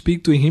husband,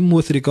 speak to him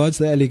with regards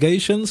to the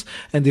allegations,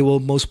 and there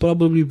will most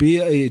probably be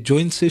a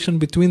joint session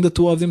between the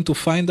two of them to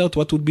find out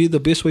what would be the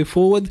best way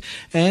forward,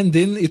 and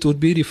then it would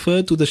be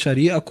referred to the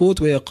Sharia court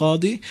where a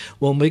qadi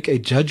will make a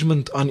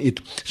judgment on it.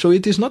 So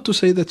it is not to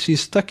say that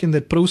she's stuck in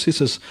the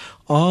processes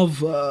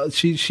of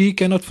she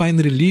cannot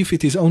find relief.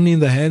 It is only in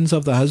the hands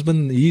of the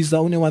husband. He's the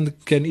only one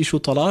that can issue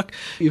talaq.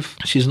 If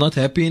she's not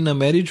happy in a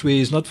marriage where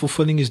he's not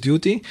fulfilling his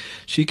duty,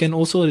 she can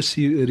also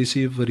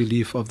receive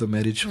relief of the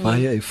marriage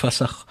via a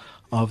fasakh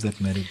of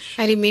that marriage.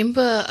 I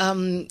remember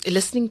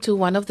listening to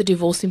one of the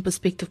Divorce in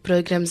Perspective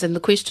programs, and the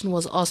question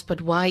was asked,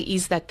 but why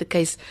is that the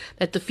case,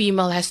 that the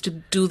female has to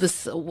do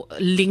this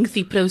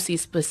lengthy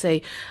process per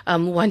se,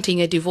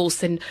 wanting a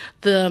divorce? And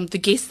the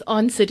guest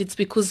answered, it's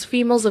because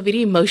females are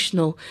very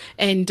emotional,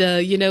 and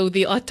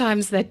there are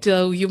times that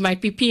you might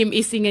be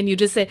PMSing and you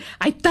just say,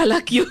 I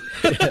talak you,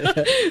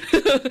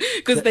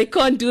 because they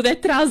can't do their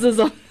trousers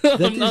on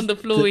the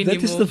floor anymore.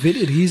 That is the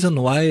very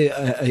reason why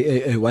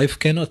a wife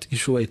cannot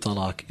issue a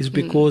talaq, is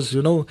because,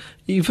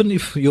 even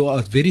if you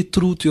are very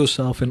true to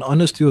yourself and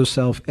honest to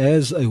yourself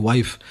as a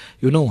wife,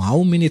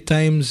 how many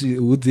times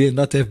would there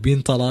not have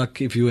been talaq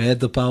if you had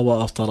the power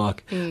of talaq?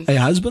 A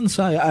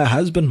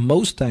husband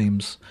most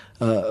times,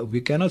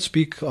 we cannot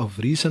speak of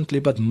recently,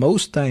 but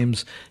most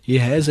times he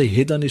has a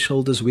head on his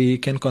shoulders where he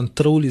can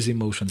control his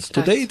emotions.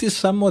 Right. Today it is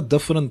somewhat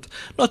different.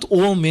 Not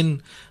all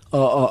men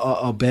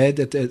are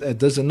bad at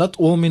this, and not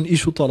all men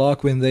issue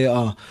talaq when they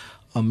are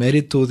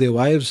married to their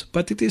wives,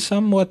 but it is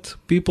somewhat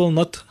people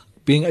not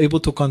being able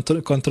to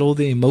control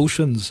their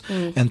emotions,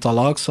 and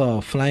talaqs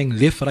are flying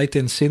left, right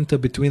and center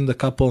between the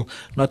couple,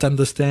 not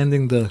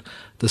understanding the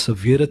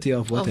severity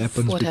of what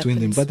happens between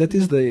them. But that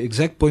is the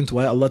exact point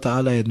why Allah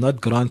Ta'ala had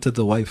not granted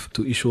the wife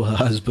to issue her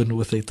husband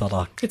with a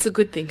talaq. It's a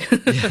good thing.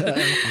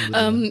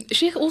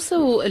 Sheikh,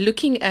 also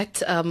looking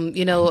at a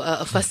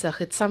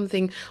fasakh, it's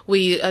something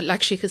we,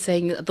 like Sheikh is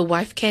saying, the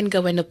wife can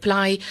go and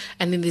apply,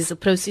 and then there's a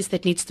process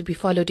that needs to be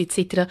followed,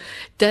 etc.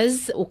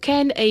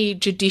 Can a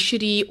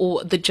judiciary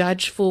or the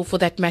judge for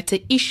that matter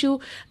issue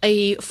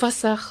a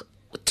fasakh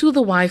to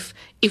the wife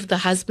if the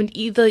husband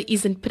either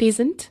isn't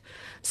present?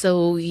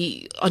 So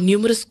on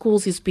numerous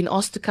calls, he's been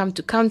asked to come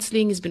to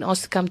counseling, he's been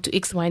asked to come to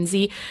X, Y, and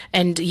Z,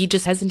 and he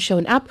just hasn't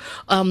shown up.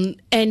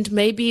 And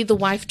maybe the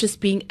wife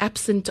just being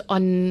absent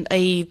on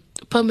a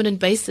permanent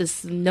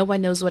basis, no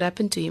one knows what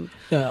happened to him.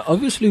 Yeah,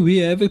 obviously we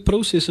have a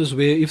processes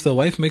where if the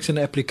wife makes an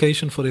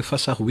application for a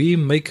fasakh,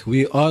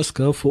 we ask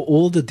her for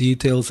all the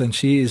details, and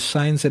she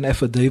signs an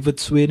affidavit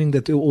swearing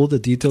that all the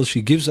details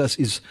she gives us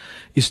is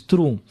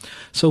true.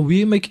 So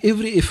we make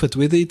every effort,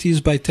 whether it is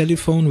by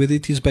telephone, whether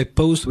it is by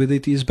post, whether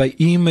it is by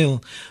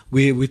email.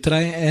 We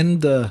try and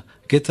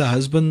get the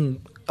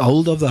husband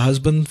hold of the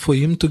husband for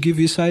him to give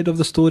his side of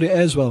the story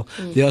as well.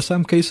 There are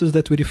some cases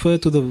that we refer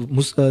to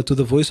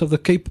the Voice of the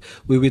Cape,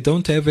 where we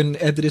don't have an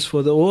address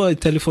for or a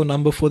telephone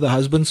number for the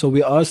husband, so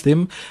we ask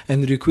them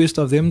and request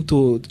of them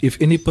to,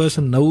 if any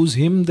person knows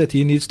him, that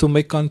he needs to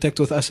make contact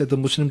with us at the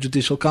Muslim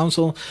Judicial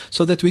Council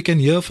so that we can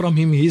hear from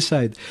him his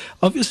side.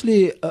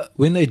 Obviously,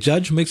 when a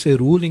judge makes a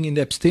ruling in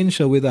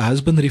absentia where the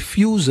husband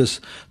refuses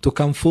to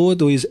come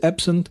forward or is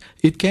absent,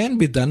 it can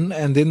be done,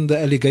 and then the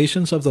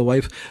allegations of the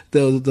wife,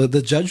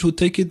 the judge would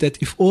take it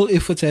that if all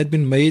efforts had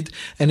been made,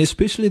 and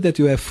especially that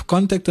you have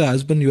contacted the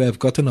husband, you have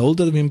gotten hold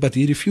of him, but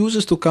he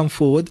refuses to come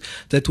forward,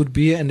 that would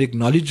be an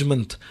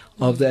acknowledgement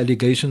of the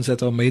allegations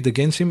that are made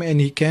against him,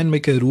 and he can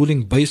make a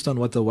ruling based on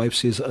what the wife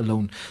says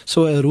alone.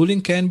 So a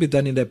ruling can be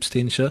done in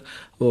absentia,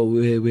 or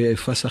where a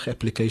fasakh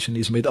application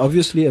is made.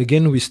 Obviously,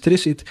 again, we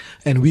stress it,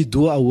 and we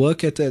do our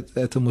work at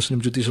the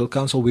Muslim Judicial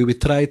Council, where we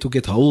try to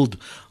get hold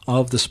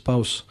of the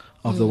spouse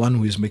of the one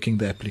who is making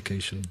the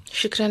application.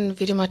 Shukran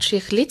very much,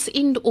 Sheikh. Let's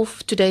end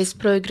off today's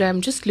program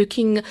just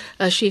looking,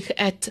 Sheikh,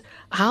 at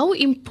how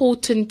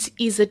important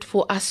is it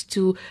for us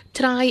to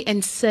try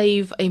and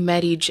save a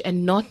marriage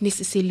and not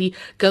necessarily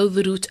go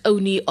the route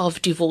only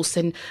of divorce.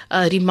 And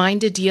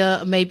reminded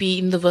here maybe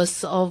in the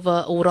verse of,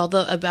 or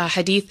rather a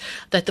hadith,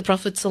 that the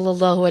Prophet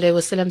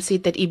ﷺ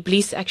said that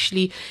Iblis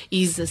actually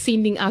is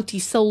sending out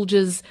his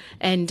soldiers,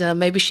 and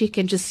maybe Sheikh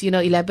can just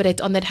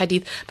elaborate on that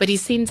hadith. But he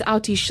sends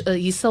out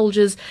his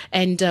soldiers,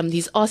 and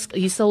he's asked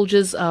his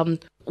soldiers,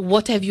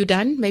 what have you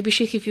done? Maybe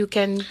Sheikh, if you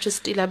can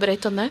just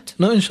elaborate on that.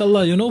 No,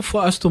 inshallah,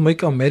 for us to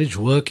make our marriage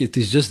work, it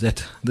is just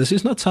that. This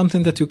is not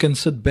something that you can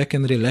sit back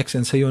and relax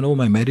and say,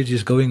 my marriage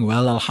is going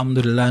well,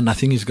 alhamdulillah,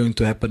 nothing is going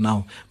to happen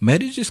now.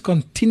 Marriage is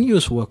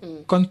continuous work,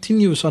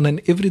 continuous on an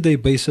everyday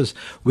basis.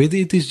 Whether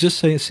it is just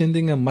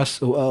sending a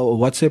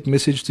WhatsApp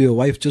message to your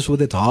wife just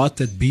with that heart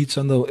that beats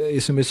on the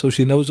SMS so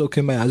she knows,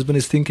 okay, my husband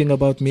is thinking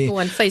about me.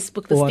 Or on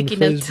Facebook, the sticky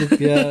note.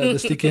 Yeah, the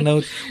sticky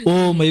note.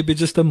 Or maybe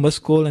just a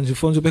missed call and she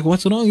phones you back,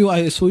 what's wrong?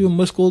 I saw you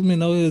missed called me,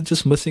 now you're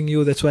just missing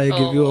you, that's why I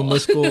give you a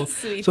missed call.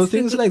 So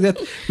things like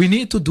that. We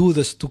need to do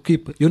this to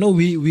keep,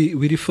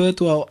 we refer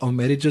to our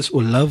marriages,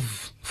 or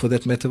love for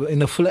that matter,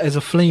 as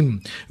a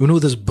flame,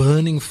 this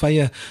burning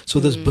fire. So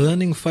this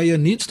burning fire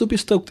needs to be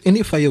stoked.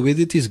 Any fire,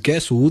 whether it is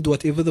gas, wood,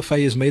 whatever the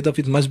fire is made of,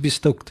 it must be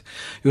stoked.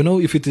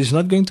 If it is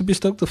not going to be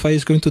stoked, the fire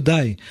is going to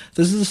die.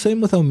 This is the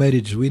same with our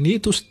marriage. We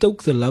need to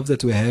stoke the love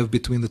that we have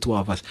between the two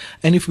of us.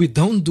 And if we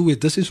don't do it,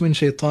 this is when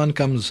shaitan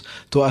comes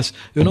to us.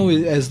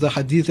 As the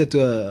hadith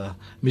that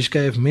Mishka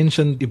have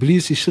mentioned,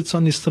 Iblis, he sits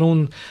on his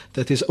throne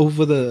that is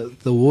over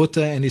the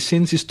water, and he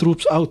sends his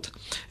troops out.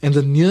 And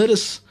the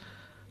nearest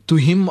to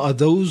him are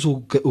those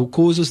who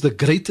causes the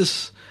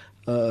greatest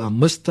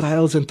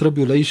mistrials and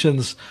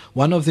tribulations.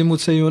 One of them would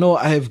say,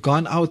 I have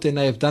gone out and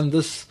I have done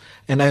this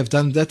and I have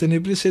done that. And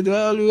everybody said,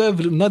 well, you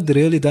have not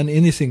really done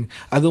anything.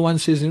 Other one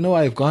says,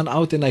 I have gone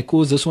out and I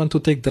caused this one to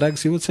take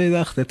drugs. He would say,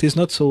 that is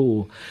not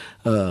so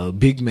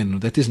big,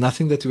 man. That is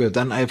nothing that you have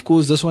done. I have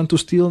caused this one to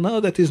steal.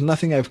 No, that is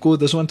nothing. I have caused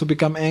this one to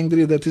become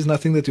angry. That is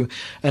nothing that you...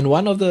 And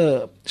one of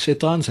the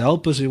shaitan's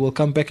helpers, he will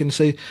come back and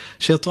say,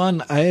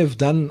 Shaitan, I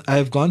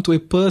have gone to a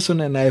person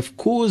and I have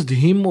caused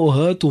him or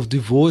her to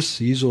divorce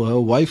his or her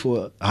wife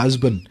or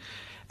husband.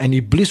 And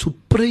Iblis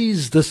would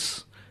praise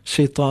this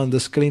Shaitan,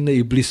 this kleine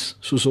Iblis,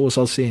 soos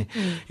sal sê.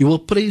 He will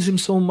praise him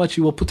so much,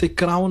 he will put a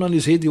crown on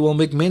his head, he will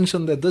make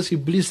mention that this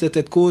Iblis that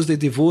had caused a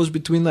divorce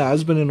between the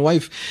husband and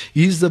wife,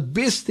 he is the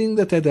best thing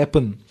that had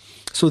happened.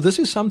 So this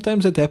is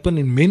sometimes that happen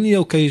in many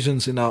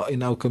occasions in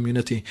our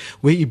community,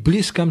 where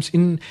Iblis comes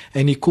in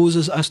and he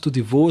causes us to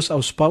divorce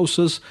our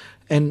spouses.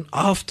 And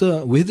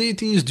after, whether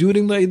it is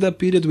during the Iddah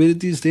period, whether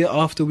it is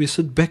thereafter, we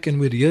sit back and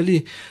we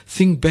really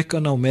think back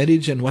on our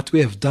marriage and what we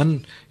have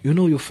done.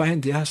 You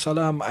find, Ya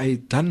Salam, I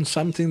done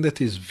something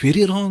that is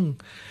very wrong.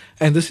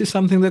 And this is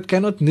something that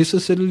cannot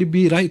necessarily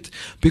be right,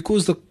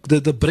 because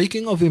the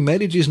breaking of a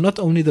marriage is not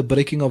only the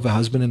breaking of a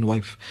husband and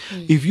wife.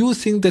 If you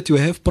think that you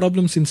have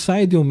problems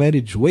inside your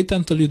marriage, wait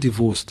until you're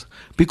divorced,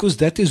 because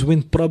that is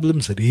when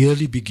problems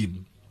really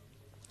begin.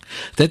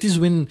 That is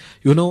when,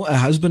 a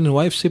husband and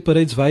wife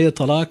separates via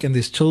talaq and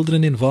there's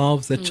children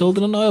involved. The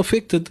children are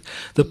affected.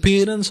 The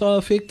parents are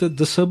affected.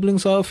 The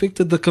siblings are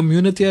affected. The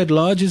community at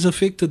large is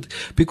affected,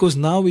 because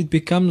now it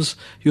becomes,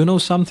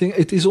 something,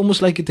 it is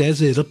almost like it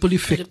has a ripple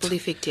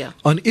effect, yeah,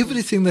 on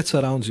everything that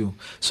surrounds you.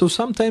 So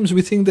sometimes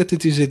we think that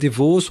it is a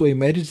divorce or a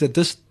marriage that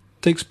this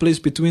takes place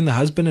between the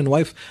husband and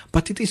wife,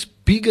 but it is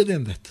bigger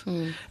than that.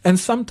 And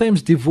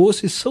sometimes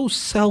divorce is so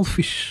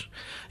selfish.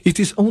 It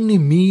is only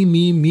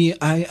me,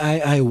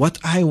 I, what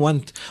I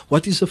want,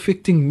 what is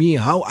affecting me,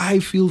 how I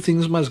feel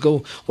things must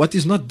go, what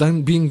is not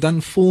being done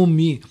for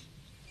me,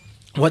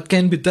 what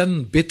can be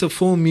done better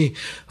for me,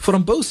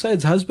 from both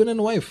sides, husband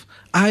and wife.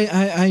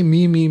 I,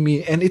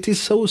 me. And it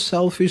is so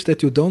selfish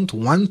that you don't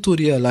want to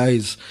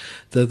realize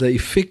the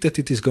effect that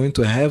it is going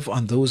to have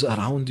on those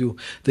around you,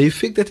 the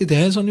effect that it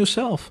has on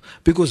yourself.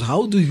 Because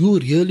how do you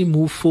really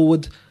move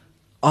forward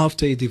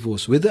after a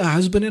divorce, whether a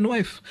husband and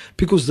wife?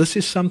 Because this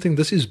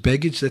is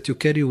baggage that you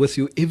carry with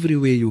you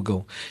everywhere you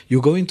go.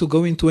 You're going to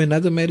go into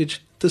another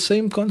marriage. the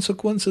same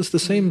consequences, the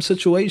same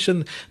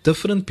situation,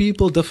 different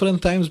people,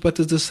 different times, but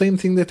it's the same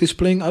thing that is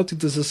playing out.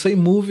 It is the same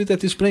movie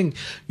that is playing.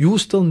 You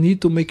still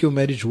need to make your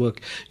marriage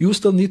work. You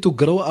still need to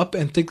grow up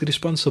and take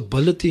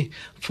responsibility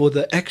for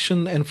the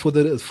action and for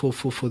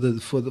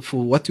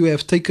what you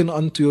have taken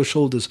onto your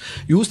shoulders.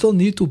 You still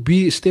need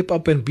to step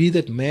up and be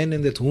that man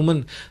and that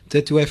woman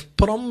that you have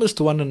promised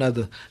one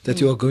another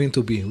that you are going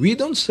to be. We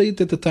don't say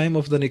it at the time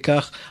of the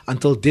nikah,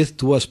 until death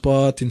do us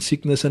part, in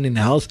sickness and in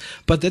health,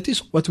 but that is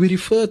what we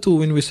refer to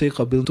when we say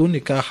qabiltu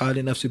nikah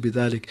li nafsi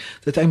bidhalik,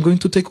 that I'm going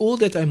to take all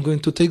that, I'm going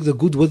to take the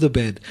good with the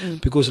bad,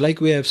 because like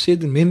we have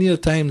said many a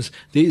times,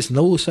 there is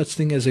no such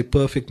thing as a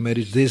perfect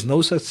marriage, there is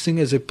no such thing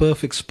as a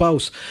perfect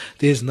spouse,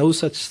 there is no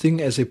such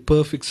thing as a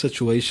perfect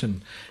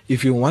situation.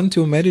 If you want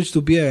your marriage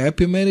to be a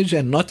happy marriage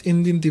and not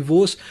end in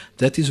divorce,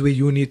 that is where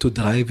you need to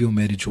drive your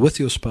marriage with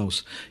your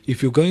spouse.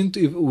 If you're going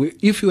to,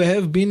 if you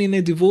have been in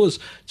a divorce,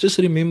 just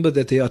remember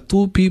that there are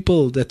two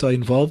people that are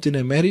involved in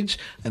a marriage,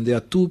 and there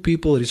are two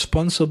people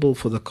responsible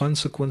for the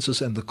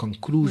consequences and the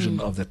conclusion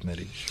of that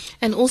marriage.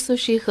 And also,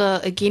 Sheikh,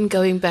 again,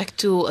 going back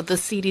to the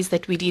series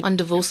that we did on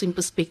divorce in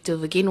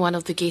perspective, again, one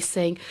of the guests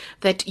saying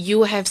that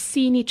you have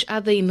seen each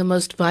other in the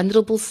most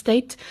vulnerable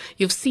state.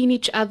 You've seen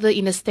each other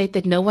in a state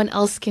that no one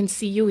else can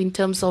see you in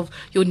terms of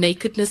your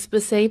nakedness per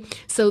se.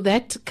 So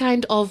that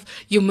kind of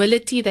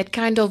humility, that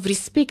kind of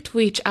respect for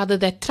each other,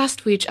 that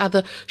trust for each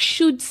other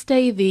should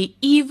stay there,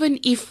 even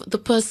if the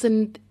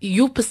person,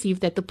 you perceive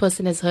that the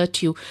person has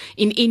hurt you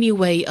in any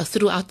way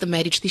throughout the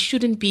marriage. There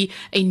shouldn't be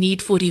a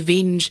need for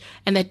revenge,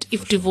 and that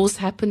if divorce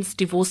happens,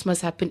 divorce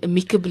must happen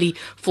amicably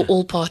for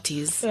all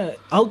parties.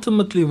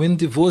 Ultimately, when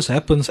divorce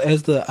happens,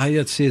 as the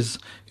ayat says,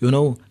 you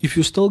know, if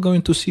you're still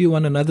going to see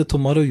one another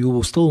tomorrow,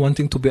 you're still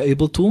wanting to be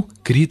able to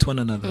greet one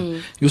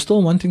another. You're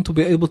still wanting to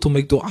be able to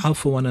make dua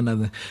for one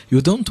another.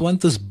 You don't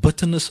want this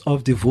bitterness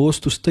of divorce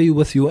to stay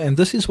with you. And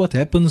this is what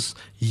happens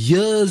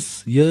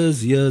years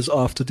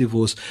after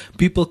divorce.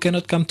 People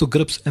cannot come to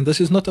grips. And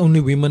this is not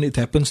only women, it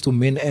happens to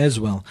men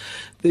as well.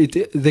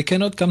 They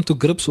cannot come to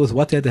grips with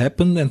what had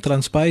happened and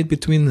transpired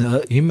between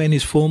him and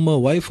his former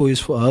wife or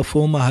her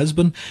former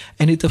husband.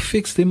 And it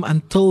affects them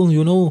until,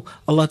 you know,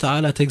 Allah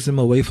Ta'ala takes them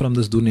away from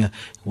this dunya.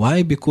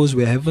 Why? Because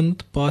we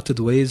haven't parted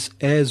ways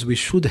as we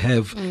should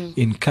have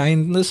in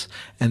kindness,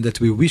 and that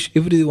we wish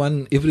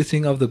everyone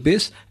everything of the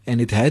best,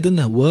 and it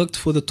hadn't worked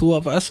for the two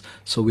of us,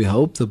 so we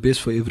hope the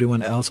best for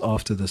everyone else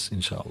after this,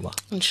 inshallah.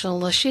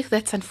 Inshallah. Sheikh,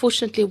 that's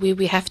unfortunately where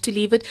we have to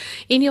leave it.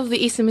 Any of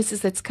the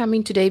SMSs that's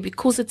coming today,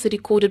 because it's a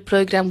recorded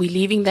program, we're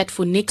leaving that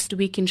for next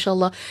week,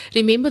 inshallah.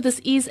 Remember, this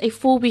is a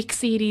 4-week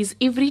series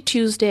every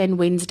Tuesday and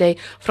Wednesday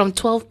from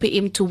 12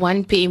 p.m. to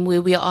 1 p.m.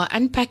 where we are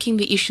unpacking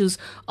the issues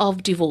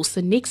of divorce.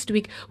 So next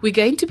week, we're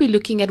going to be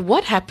looking at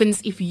what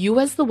happens if you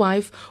as the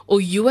wife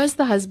or you as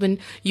the husband,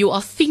 you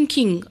are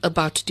thinking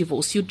about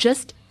divorce. You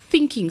just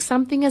thinking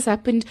something has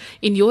happened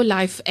in your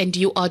life and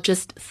you are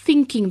just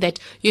thinking that,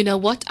 you know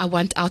what, I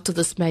want out of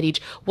this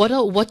marriage.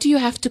 What do you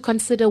have to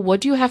consider? What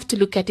do you have to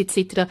look at,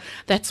 etc.?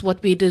 That's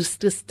what we're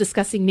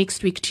discussing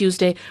next week,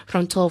 Tuesday,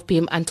 from 12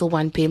 p.m. until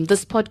 1 p.m.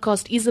 This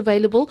podcast is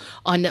available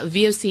on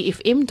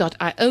vocfm.iono.fm.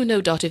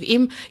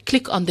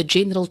 Click on the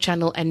general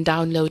channel and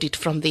download it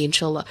from there,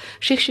 inshallah.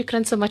 Sheikh,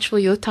 shukran so much for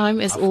your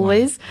time as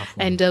always.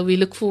 And we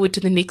look forward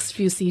to the next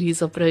few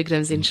series of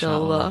programs,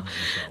 inshallah.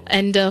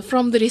 And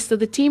from the rest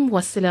of the team,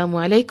 wassalamu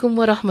alaikum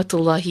wa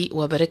rahmatullahi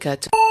wa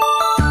barakatuh.